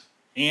eyes?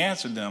 He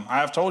answered them, I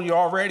have told you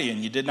already, and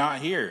you did not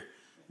hear.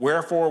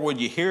 Wherefore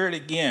would you hear it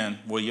again?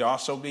 Will you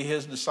also be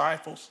his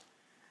disciples?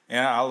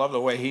 And I love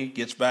the way he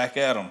gets back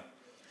at them.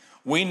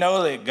 We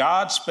know that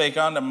God spake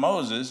unto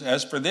Moses,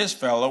 as for this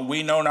fellow,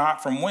 we know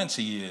not from whence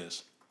he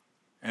is.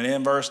 And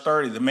in verse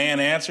 30, the man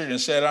answered and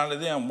said unto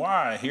them,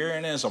 why,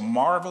 herein is a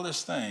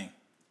marvelous thing,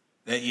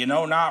 that ye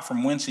know not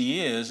from whence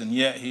he is, and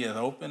yet he hath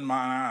opened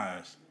mine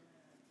eyes.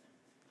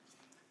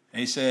 And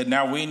he said,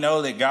 now we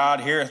know that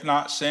God heareth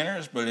not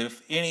sinners, but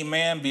if any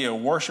man be a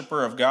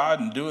worshiper of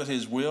God and doeth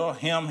his will,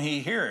 him he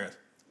heareth.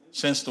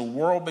 Since the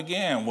world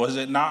began, was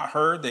it not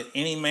heard that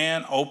any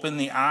man opened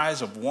the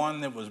eyes of one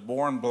that was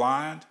born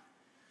blind?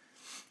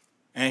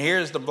 And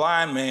here's the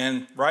blind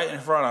man right in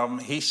front of him.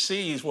 He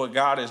sees what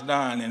God has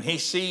done, and he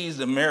sees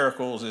the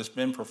miracles that's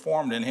been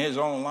performed in his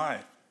own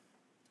life.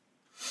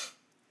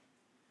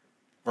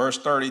 Verse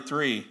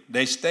 33,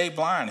 they stay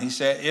blind. He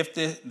said,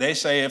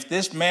 if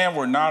this man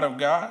were not of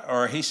God,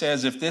 or he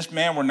says, if this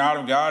man were not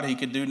of God, he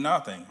could do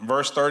nothing.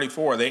 Verse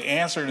 34, they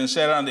answered and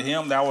said unto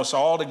him, thou wast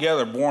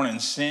altogether born in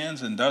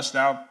sins, and dost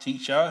thou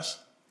teach us?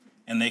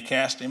 And they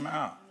cast him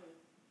out.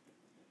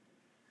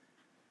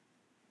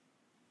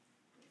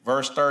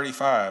 Verse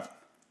 35,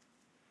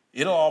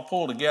 it'll all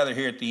pull together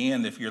here at the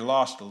end if you're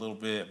lost a little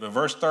bit. But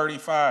verse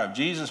 35,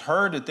 Jesus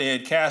heard that they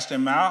had cast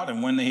him out,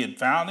 and when they had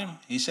found him,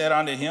 he said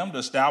unto him,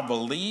 dost thou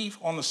believe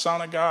on the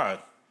Son of God?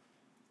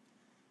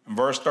 In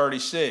verse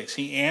 36,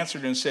 he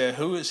answered and said,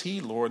 who is he,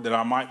 Lord, that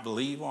I might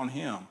believe on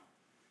him?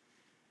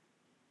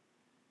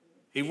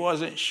 He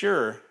wasn't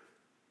sure.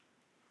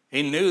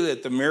 He knew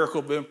that the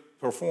miracle had been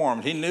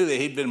performed. He knew that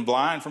he'd been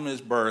blind from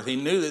his birth. He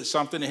knew that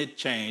something had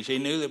changed. He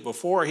knew that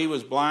before he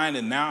was blind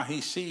and now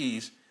he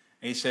sees.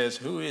 He says,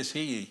 who is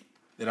he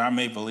that I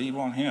may believe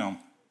on him?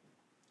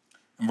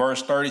 In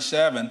verse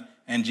 37,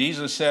 and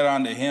Jesus said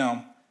unto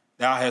him,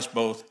 thou hast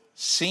both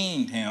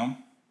seen him,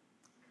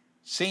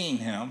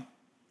 and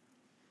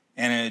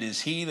it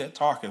is he that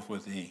talketh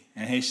with thee.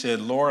 And he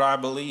said, Lord, I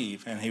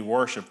believe. And he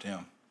worshiped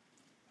him.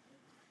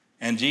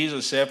 And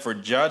Jesus said, for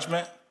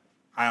judgment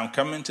I am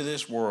come into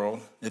this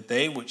world, that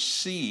they which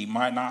see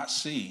might not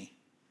see,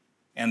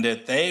 and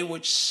that they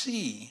which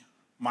see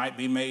might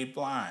be made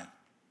blind.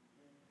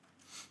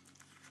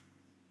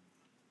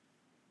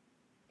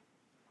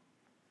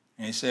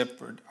 And he said,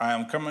 for I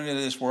am coming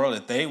into this world,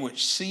 that they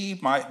which see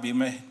might be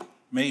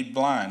made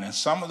blind. And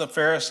some of the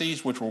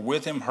Pharisees which were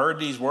with him heard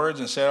these words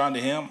and said unto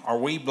him, are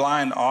we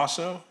blind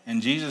also?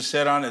 And Jesus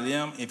said unto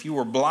them, if you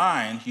were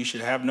blind, you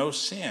should have no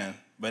sin.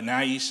 But now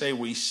ye say,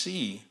 we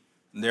see,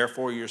 and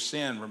therefore your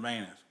sin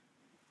remaineth.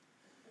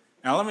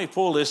 Now let me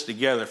pull this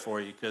together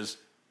for you, because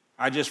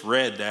I just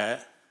read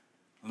that,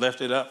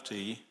 left it up to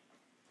you.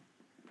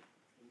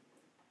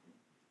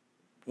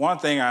 One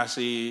thing I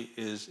see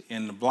is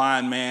in the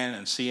blind man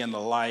and seeing the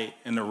light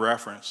in the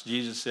reference.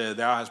 Jesus said,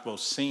 thou hast both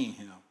seen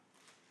him.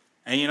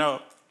 And you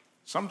know,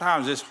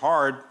 sometimes it's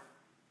hard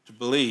to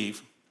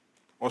believe,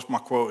 what's my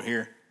quote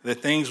here? The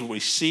things we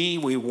see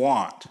we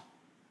want,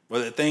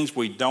 but the things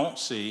we don't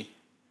see,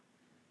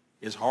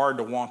 it's hard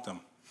to want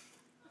them.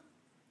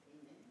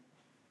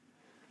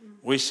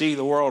 We see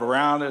the world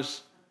around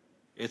us,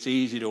 it's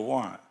easy to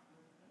want.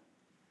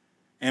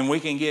 And we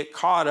can get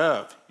caught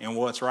up in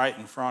what's right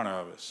in front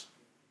of us.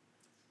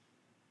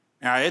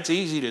 Now, it's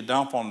easy to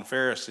dump on the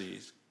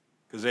Pharisees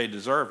because they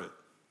deserve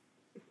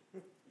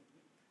it.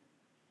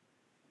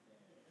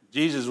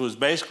 Jesus was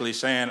basically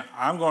saying,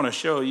 I'm going to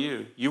show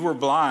you. You were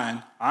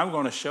blind. I'm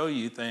going to show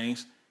you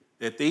things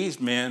that these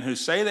men who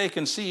say they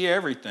can see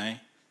everything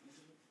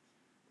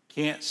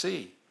can't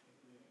see.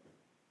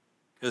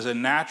 Because a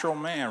natural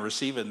man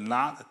receiveth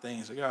not the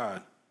things of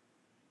God,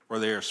 for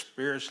they are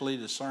spiritually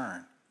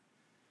discerned.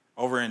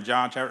 Over in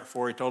John chapter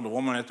 4, he told the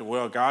woman at the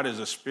well, God is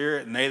a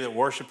spirit, and they that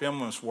worship him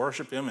must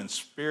worship him in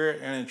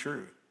spirit and in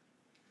truth.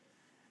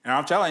 And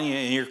I'm telling you,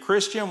 in your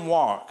Christian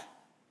walk,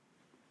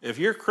 if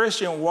your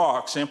Christian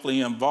walk simply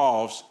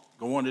involves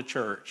going to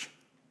church,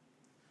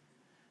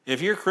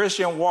 if your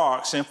Christian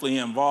walk simply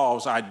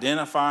involves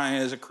identifying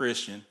as a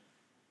Christian,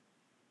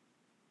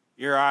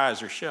 your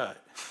eyes are shut.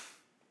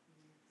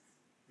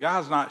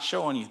 God's not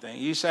showing you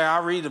things. You say, I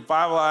read the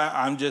Bible,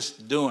 I'm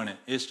just doing it.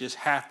 It's just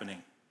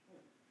happening.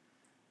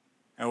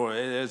 And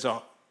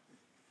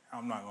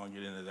I'm not going to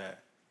get into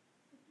that.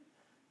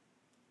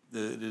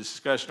 The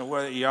discussion of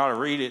whether you ought to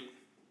read it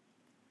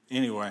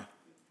anyway.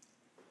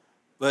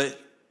 But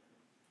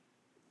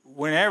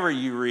whenever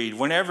you read,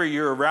 whenever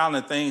you're around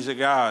the things of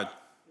God,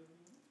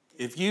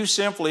 if you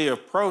simply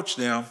approach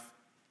them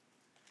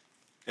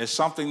as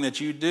something that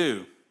you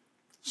do,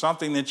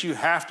 something that you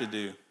have to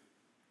do,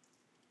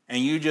 and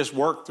you just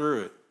work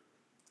through it.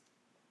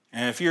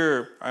 And if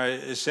you're,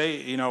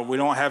 say, we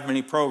don't have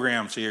many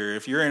programs here.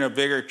 If you're in a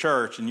bigger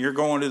church and you're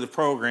going to the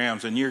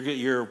programs and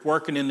you're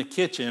working in the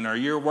kitchen or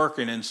you're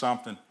working in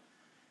something,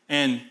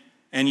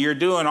 and you're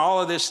doing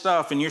all of this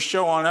stuff and you're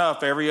showing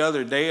up every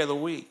other day of the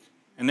week.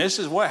 And this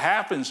is what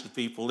happens to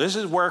people. This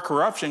is where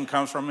corruption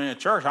comes from in a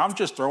church. I'm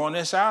just throwing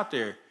this out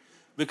there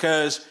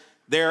because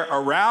they're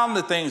around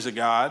the things of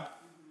God,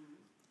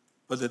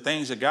 but the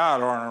things of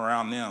God aren't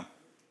around them.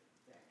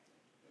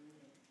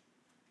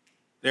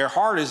 Their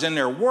heart is in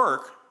their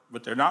work,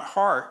 but their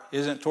heart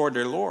isn't toward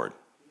their Lord.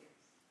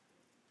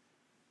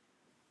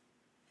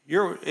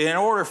 In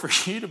order for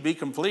you to be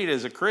complete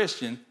as a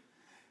Christian,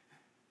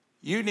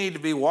 you need to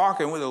be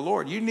walking with the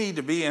Lord. You need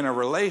to be in a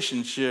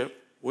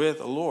relationship with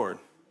the Lord.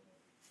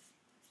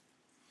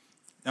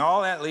 Now,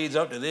 all that leads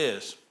up to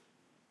this.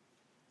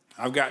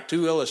 I've got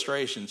two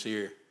illustrations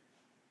here,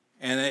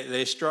 and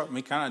they struck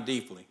me kind of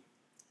deeply.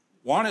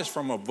 One is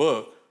from a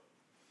book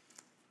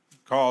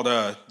called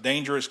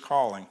Dangerous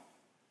Calling,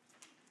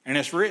 and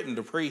it's written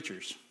to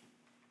preachers.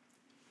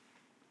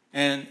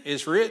 And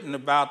it's written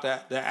about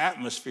the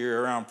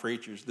atmosphere around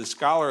preachers, the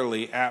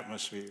scholarly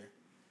atmosphere.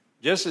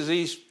 Just as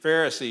these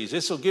Pharisees,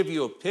 this will give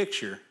you a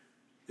picture.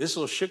 This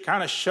will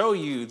kind of show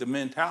you the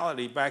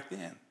mentality back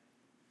then.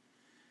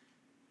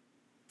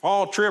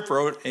 Paul Tripp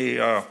wrote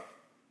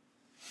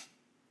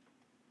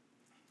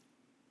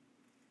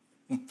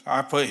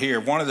I put here,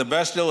 one of the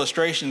best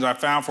illustrations I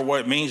found for what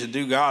it means to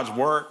do God's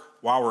work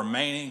while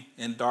remaining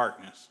in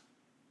darkness.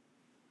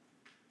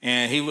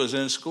 And he was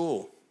in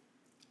school,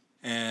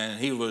 and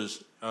he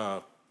was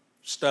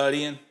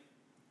studying.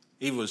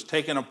 He was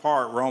taking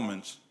apart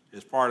Romans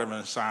as part of an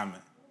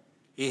assignment.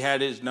 He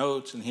had his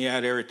notes, and he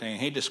had everything.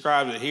 He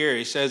describes it here.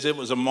 He says, "It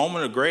was a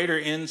moment of greater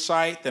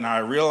insight than I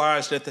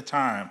realized at the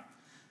time.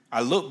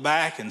 I look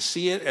back and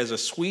see it as a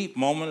sweet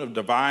moment of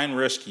divine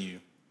rescue.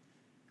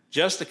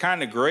 Just the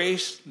kind of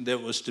grace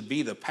that was to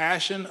be the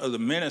passion of the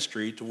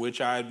ministry to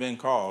which I had been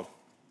called."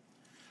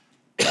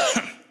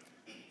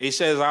 He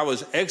says, I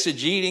was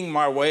exegeting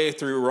my way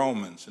through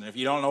Romans. And if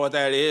you don't know what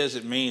that is,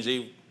 it means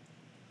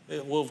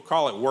we'll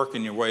call it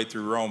working your way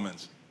through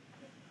Romans.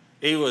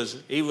 He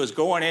was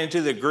going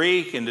into the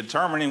Greek and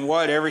determining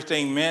what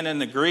everything meant in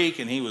the Greek,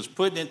 and he was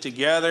putting it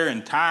together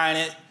and tying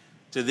it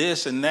to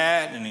this and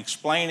that and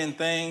explaining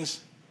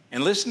things.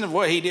 And listen to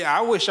what he did. I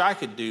wish I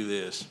could do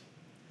this.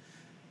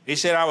 He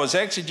said, I was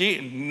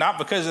exegeting, not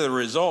because of the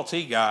results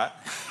he got.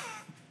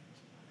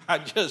 I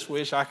just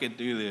wish I could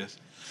do this.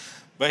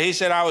 But he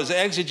said, I was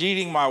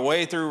exegeting my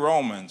way through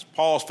Romans,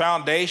 Paul's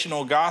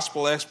foundational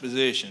gospel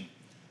exposition.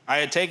 I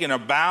had taken a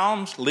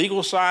bound,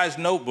 legal-sized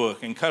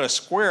notebook and cut a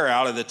square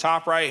out of the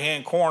top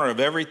right-hand corner of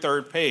every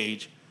third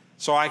page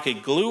so I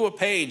could glue a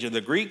page of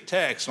the Greek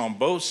text on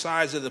both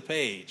sides of the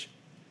page.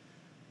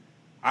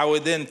 I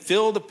would then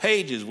fill the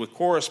pages with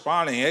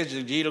corresponding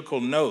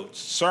exegetical notes,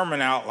 sermon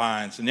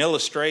outlines, and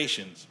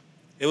illustrations.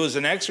 It was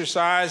an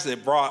exercise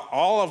that brought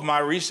all of my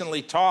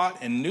recently taught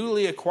and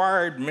newly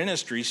acquired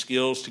ministry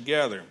skills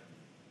together.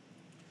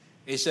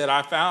 He said,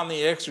 I found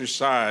the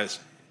exercise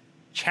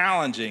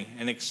challenging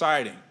and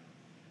exciting.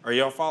 Are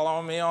y'all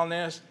following me on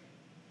this?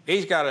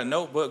 He's got a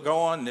notebook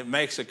going that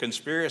makes a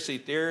conspiracy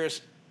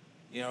theorist,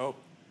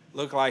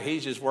 look like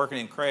he's just working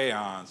in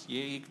crayons.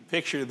 You can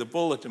picture the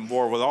bulletin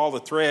board with all the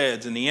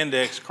threads and the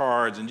index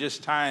cards and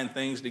just tying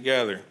things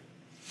together.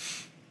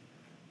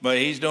 But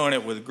he's doing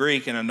it with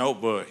Greek in a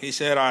notebook. He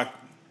said, I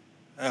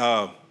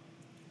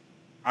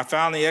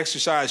found the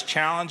exercise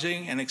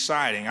challenging and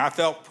exciting. I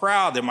felt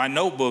proud that my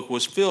notebook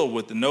was filled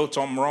with the notes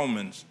on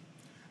Romans.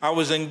 I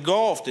was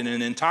engulfed in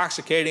an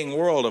intoxicating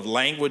world of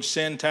language,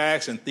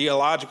 syntax, and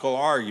theological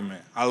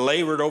argument. I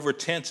labored over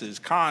tenses,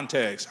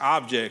 context,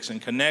 objects,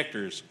 and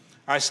connectors.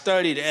 I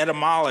studied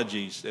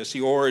etymologies, that's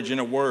the origin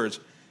of words,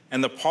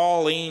 and the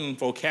Pauline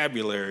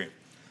vocabulary.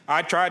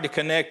 I tried to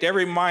connect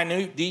every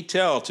minute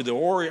detail to the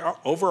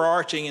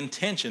overarching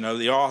intention of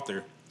the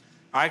author.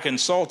 I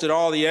consulted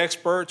all the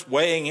experts,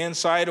 weighing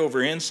insight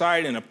over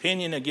insight and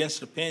opinion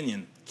against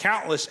opinion.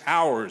 Countless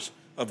hours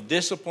of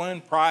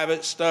disciplined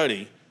private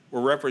study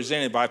were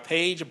represented by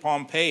page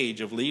upon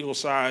page of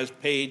legal-sized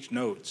page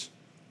notes.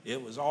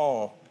 It was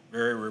all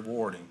very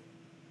rewarding.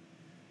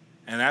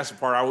 And that's the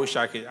part I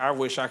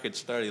wish I could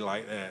study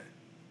like that.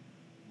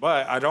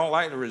 But I don't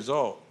like the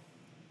result,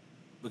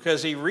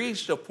 because he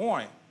reached a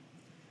point.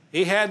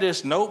 He had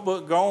this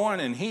notebook going,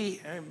 and he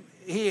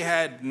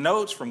had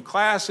notes from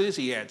classes.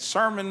 He had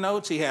sermon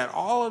notes. He had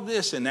all of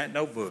this in that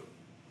notebook.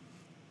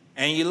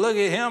 And you look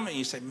at him and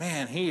you say,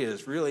 man, he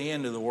is really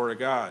into the Word of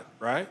God,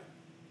 right?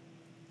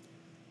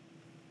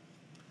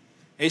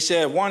 He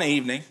said one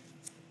evening,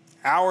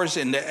 hours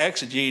into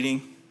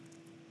exegeting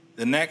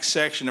the next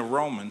section of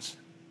Romans,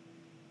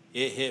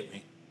 it hit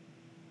me.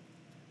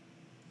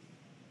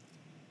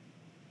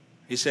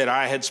 He said,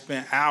 I had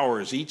spent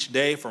hours each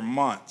day for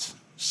months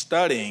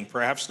studying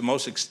perhaps the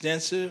most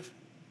extensive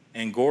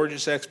and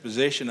gorgeous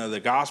exposition of the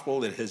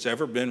gospel that has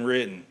ever been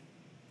written.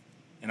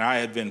 And I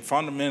had been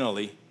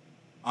fundamentally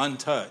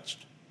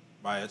untouched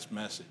by its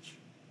message.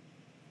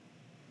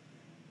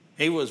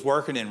 He was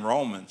working in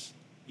Romans.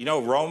 You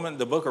know,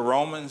 the book of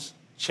Romans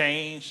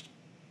changed.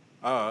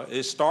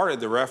 It started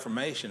the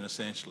Reformation,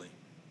 essentially.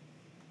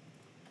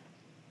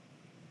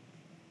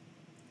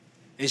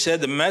 He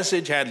said the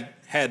message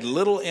had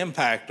little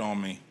impact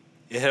on me.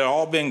 It had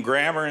all been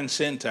grammar and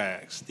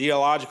syntax,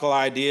 theological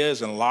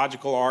ideas and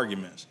logical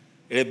arguments.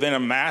 It had been a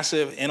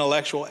massive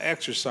intellectual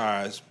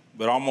exercise,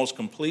 but almost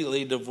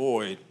completely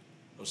devoid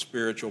of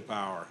spiritual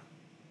power.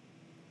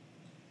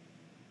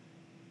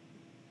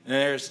 And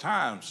there's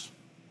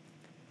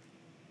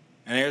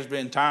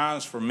been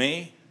times for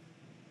me,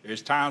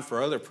 there's times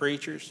for other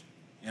preachers,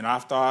 and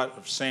I've thought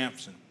of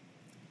Samson.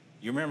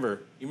 You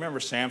remember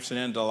Samson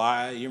and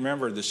Delilah? You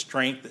remember the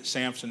strength that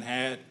Samson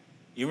had?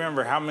 You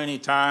remember how many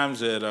times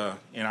that,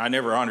 and I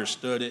never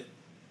understood it,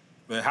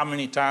 but how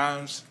many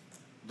times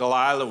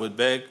Delilah would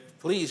beg,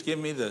 please give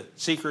me the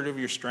secret of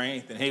your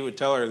strength, and he would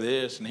tell her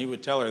this, and he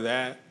would tell her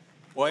that.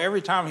 Well,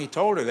 every time he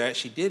told her that,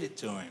 she did it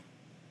to him.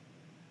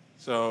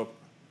 So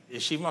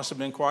she must have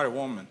been quite a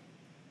woman.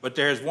 But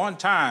there's one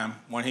time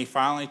when he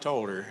finally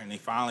told her, and he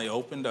finally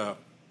opened up,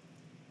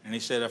 and he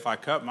said, if I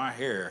cut my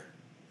hair,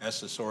 that's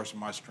the source of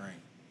my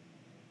strength.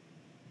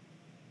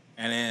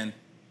 And then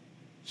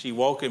she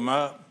woke him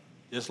up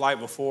just like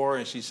before,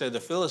 and she said, the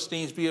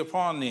Philistines be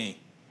upon thee.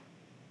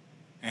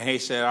 And he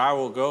said, I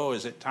will go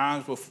as at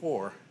times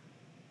before,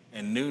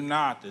 and knew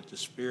not that the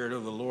Spirit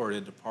of the Lord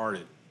had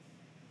departed.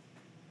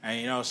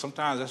 And you know,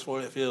 sometimes that's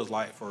what it feels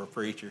like for a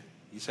preacher.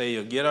 You say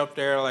you'll get up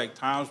there like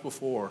times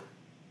before,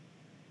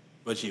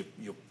 but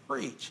you'll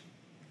preach,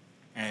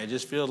 and it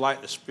just feels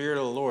like the Spirit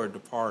of the Lord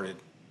departed.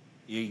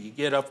 You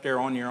get up there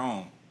on your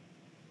own.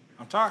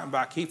 I'm talking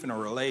about keeping a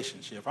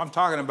relationship. I'm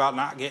talking about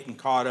not getting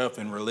caught up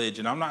in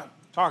religion. I'm not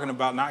talking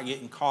about not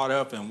getting caught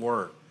up in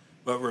work,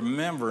 but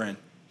remembering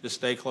to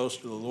stay close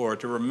to the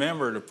Lord, to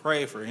remember to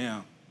pray for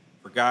him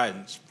for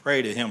guidance,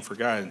 pray to him for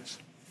guidance.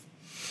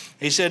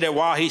 He said that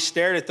while he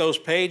stared at those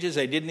pages,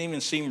 they didn't even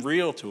seem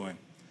real to him.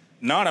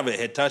 None of it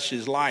had touched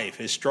his life,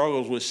 his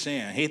struggles with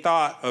sin. He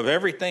thought of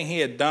everything he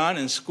had done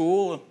in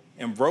school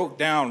and broke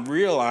down,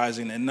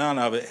 realizing that none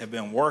of it had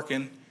been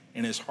working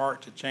in his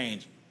heart to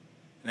change him.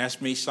 And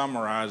that's me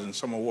summarizing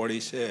some of what he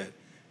said.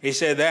 He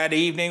said, that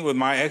evening, with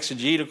my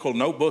exegetical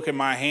notebook in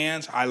my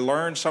hands, I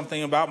learned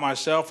something about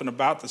myself and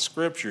about the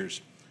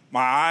Scriptures.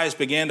 My eyes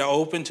began to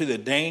open to the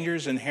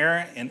dangers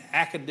inherent in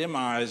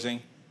academizing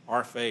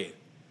our faith.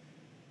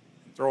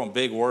 I'm throwing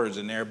big words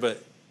in there,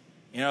 but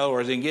in other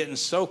words, in getting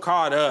so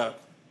caught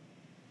up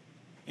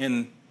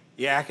in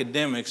the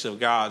academics of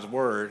God's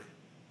Word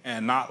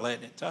and not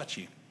letting it touch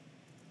you.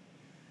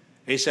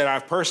 He said,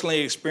 I've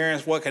personally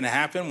experienced what can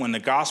happen when the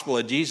gospel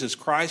of Jesus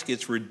Christ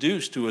gets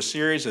reduced to a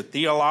series of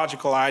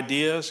theological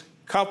ideas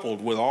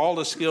coupled with all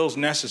the skills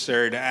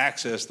necessary to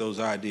access those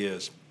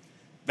ideas.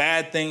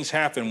 Bad things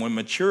happen when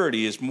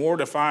maturity is more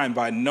defined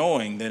by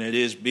knowing than it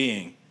is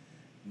being.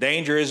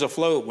 Danger is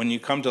afloat when you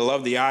come to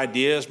love the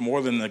ideas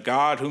more than the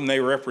God whom they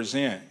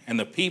represent and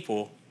the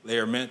people they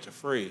are meant to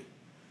free.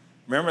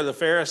 Remember the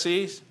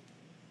Pharisees?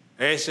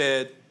 They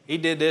said, he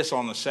did this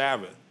on the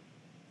Sabbath.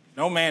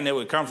 No man that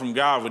would come from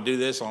God would do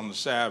this on the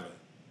Sabbath.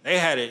 They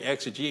had it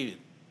exegeted.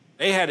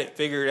 They had it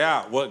figured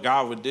out what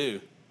God would do.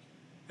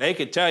 They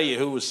could tell you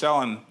who was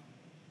selling,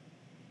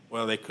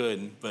 well, they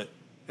couldn't, but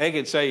they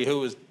could tell you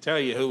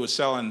who was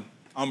selling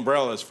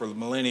umbrellas for the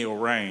millennial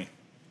reign.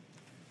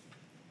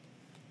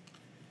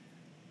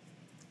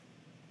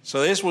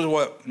 So this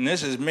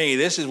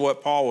is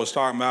what Paul was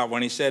talking about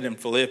when he said in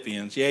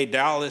Philippians, yea,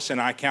 doubtless,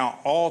 and I count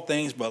all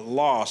things but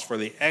loss for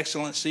the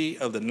excellency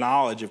of the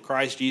knowledge of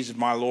Christ Jesus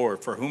my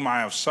Lord, for whom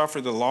I have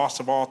suffered the loss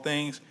of all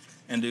things,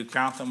 and do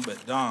count them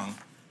but dung,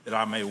 that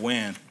I may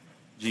win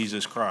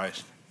Jesus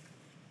Christ.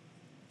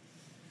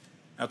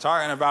 Now,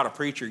 talking about a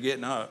preacher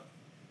getting up,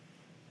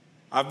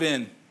 I've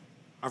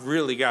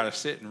really got to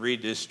sit and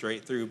read this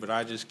straight through, but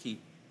I just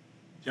keep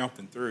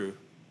jumping through.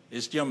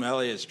 It's Jim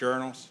Elliot's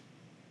journals.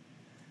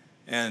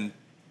 And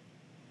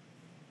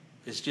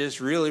it's just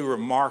really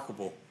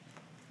remarkable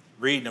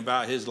reading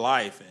about his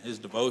life and his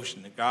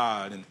devotion to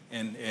God.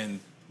 And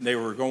they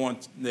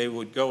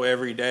would go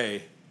every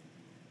day.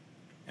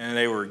 And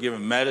they were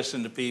giving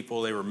medicine to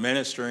people. They were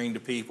ministering to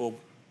people.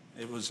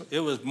 It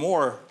was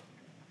more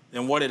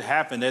than what had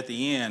happened at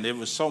the end. It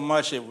was so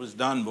much that was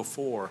done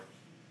before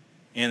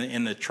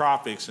in the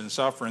tropics and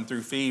suffering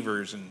through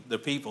fevers and the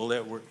people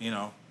that were,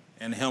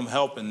 and him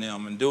helping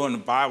them and doing a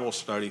Bible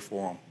study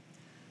for them.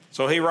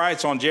 So he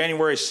writes on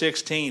January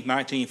 16th,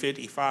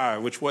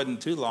 1955, which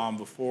wasn't too long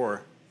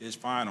before his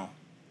final,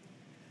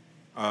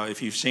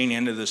 if you've seen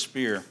Into the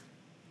Spear.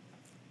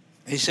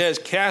 He says,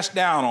 cast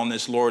down on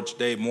this Lord's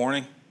Day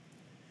morning,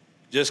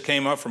 just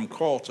came up from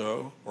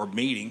Colto, or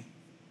meeting,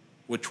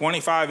 with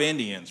 25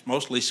 Indians,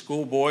 mostly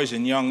schoolboys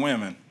and young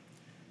women.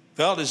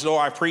 Felt as though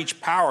I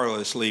preached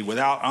powerlessly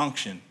without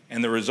unction,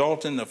 and the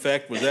resultant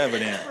effect was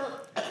evident.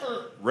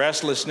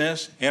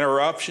 Restlessness,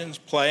 interruptions,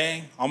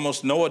 playing,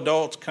 almost no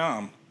adults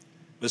come.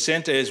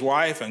 Vicente, his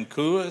wife, and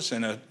Kuas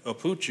and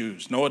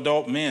Apuchus, no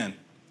adult men.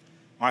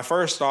 My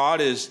first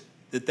thought is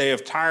that they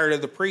have tired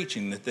of the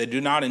preaching, that they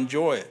do not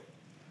enjoy it.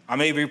 I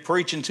may be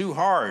preaching too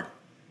hard.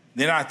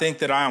 Then I think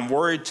that I am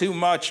worried too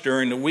much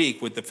during the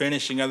week with the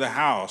finishing of the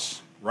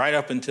house, right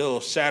up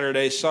until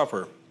Saturday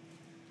supper.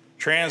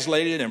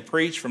 Translated and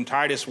preached from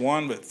Titus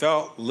 1, but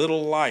felt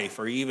little life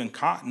or even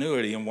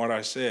continuity in what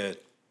I said.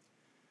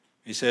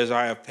 He says,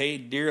 I have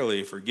paid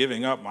dearly for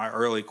giving up my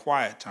early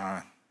quiet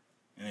time,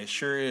 and it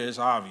sure is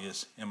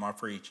obvious in my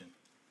preaching.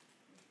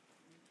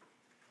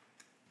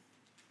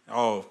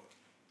 Oh,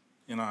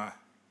 I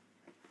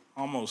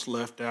almost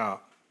left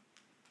out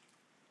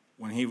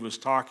when he was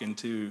talking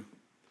to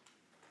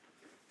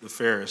the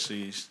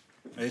Pharisees.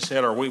 They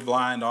said, are we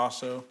blind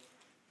also?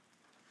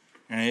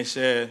 And he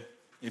said,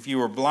 if you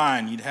were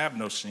blind, you'd have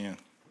no sin.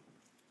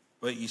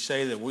 But you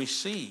say that we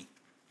see,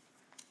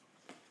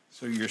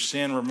 so your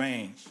sin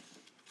remains.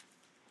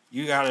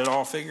 You got it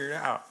all figured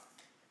out.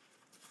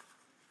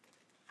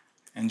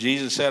 And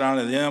Jesus said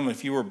unto them,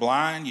 if you were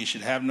blind, you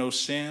should have no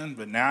sin.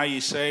 But now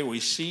you say, we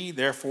see,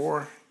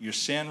 therefore your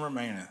sin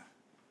remaineth.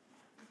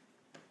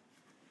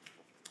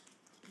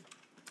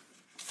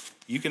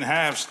 You can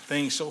have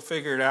things so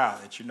figured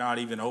out that you're not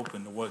even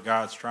open to what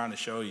God's trying to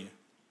show you.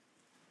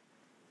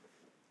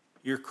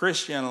 Your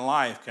Christian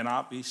life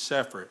cannot be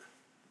separate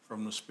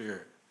from the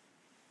Spirit.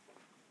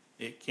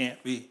 It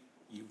can't be.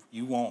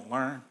 You won't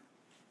learn.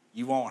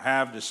 You won't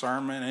have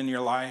discernment in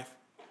your life.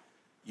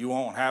 You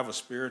won't have a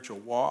spiritual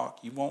walk.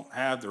 You won't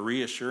have the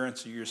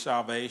reassurance of your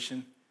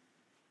salvation.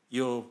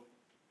 You'll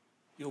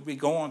be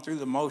going through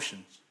the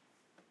motions.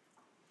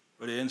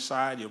 But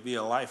inside you'll be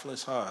a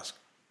lifeless husk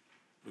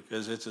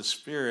because it's a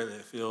spirit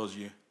that fills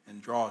you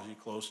and draws you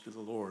close to the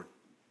Lord.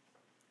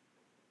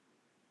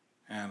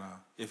 And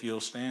if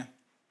you'll stand.